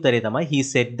පළවෙනි උත්තරේ තමයි he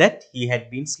said that he had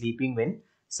been sleeping when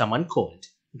someone called.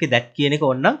 okay that කියන එක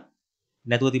ඕනනම්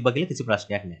නැතුව තිබ්බා කියලා කිසි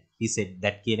ප්‍රශ්නයක් නැහැ. he said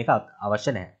that කියන එක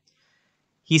අවශ්‍ය නැහැ.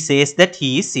 he says that he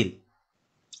is ill.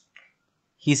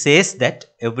 he says that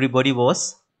everybody was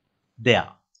there.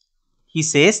 he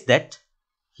says that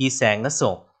he sang a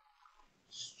song.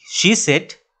 she said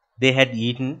they had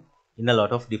eaten in a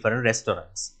lot of different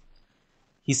restaurants.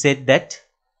 he said that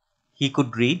he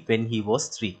could read when he was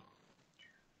 3.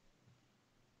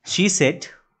 she said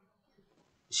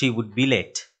she would be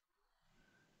late.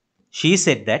 she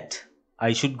said that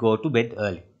I should go to bed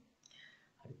early.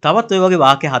 තවත් ඔය වගේ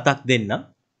වාක්‍ය හතක් දෙන්න.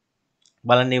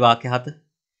 බලන්න මේ වාක්‍ය හත.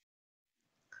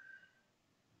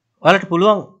 ඔයාලට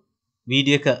පුළුවන්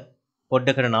වීඩියෝ එක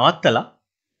පොඩ්ඩකට නවත්තලා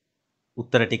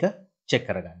උත්තර ටික චෙක්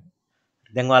කරගන්න.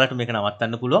 දැන් ඔයාලට මේක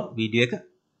නවත්තන්න පුළුවන්. වීඩියෝ එක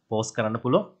පෝස් කරන්න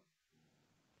පුළුවන්.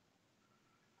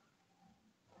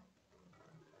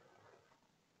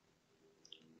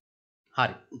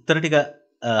 හරි. උත්තර ටික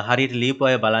හරියට ලියපු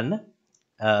අය බලන්න.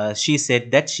 she said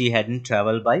that she hadn't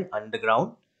travelled by underground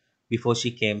before she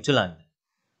came to London.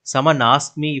 Someone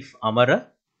asked me if Amara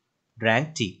drank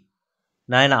tea.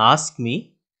 Nayana asked me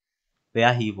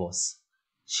where he was.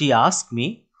 She asked me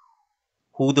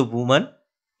who the woman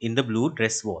in the blue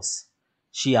dress was.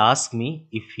 She asked me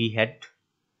if he had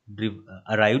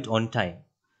arrived on time.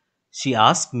 She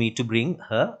asked me to bring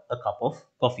her a cup of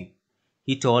coffee.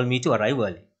 He told me to arrive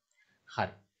early.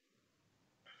 හරි.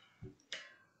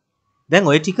 දැන්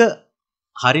ඔය ටික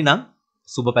හරිනම්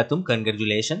සුබ පැතුම්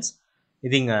congratulations.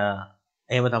 ඉතින්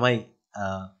එහෙම තමයි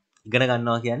ඉගෙන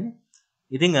ගන්නවා කියන්නේ.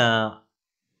 ඉතින්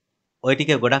ඔය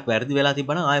ටික ගොඩක් වැරදි වෙලා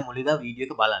තිබ්බනම් ආයෙ මුලින්දා වීඩියෝ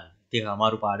එක බලන්න. ඒක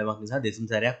අමාරු පාඩමක් නිසා දෙතුන්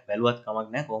සැරයක් බැලුවත් කමක්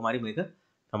නැහැ. කොහොම හරි මේක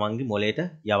තමන්ගේ මොලේට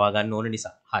යවා ගන්න ඕන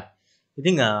නිසා. හරි.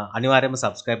 ඉතින් අනිවාර්යයෙන්ම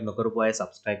subscribe නොකරපු අය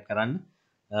subscribe කරන්න.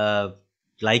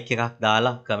 like එකක්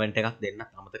දාලා comment එකක් දෙන්න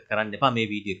අමතක කරන්න එපා මේ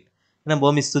වීඩියෝ එකට. එහෙනම්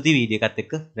බොහොම ස්තුතියි වීඩියෝ එකත්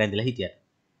එක්ක රැඳිලා හිටියට.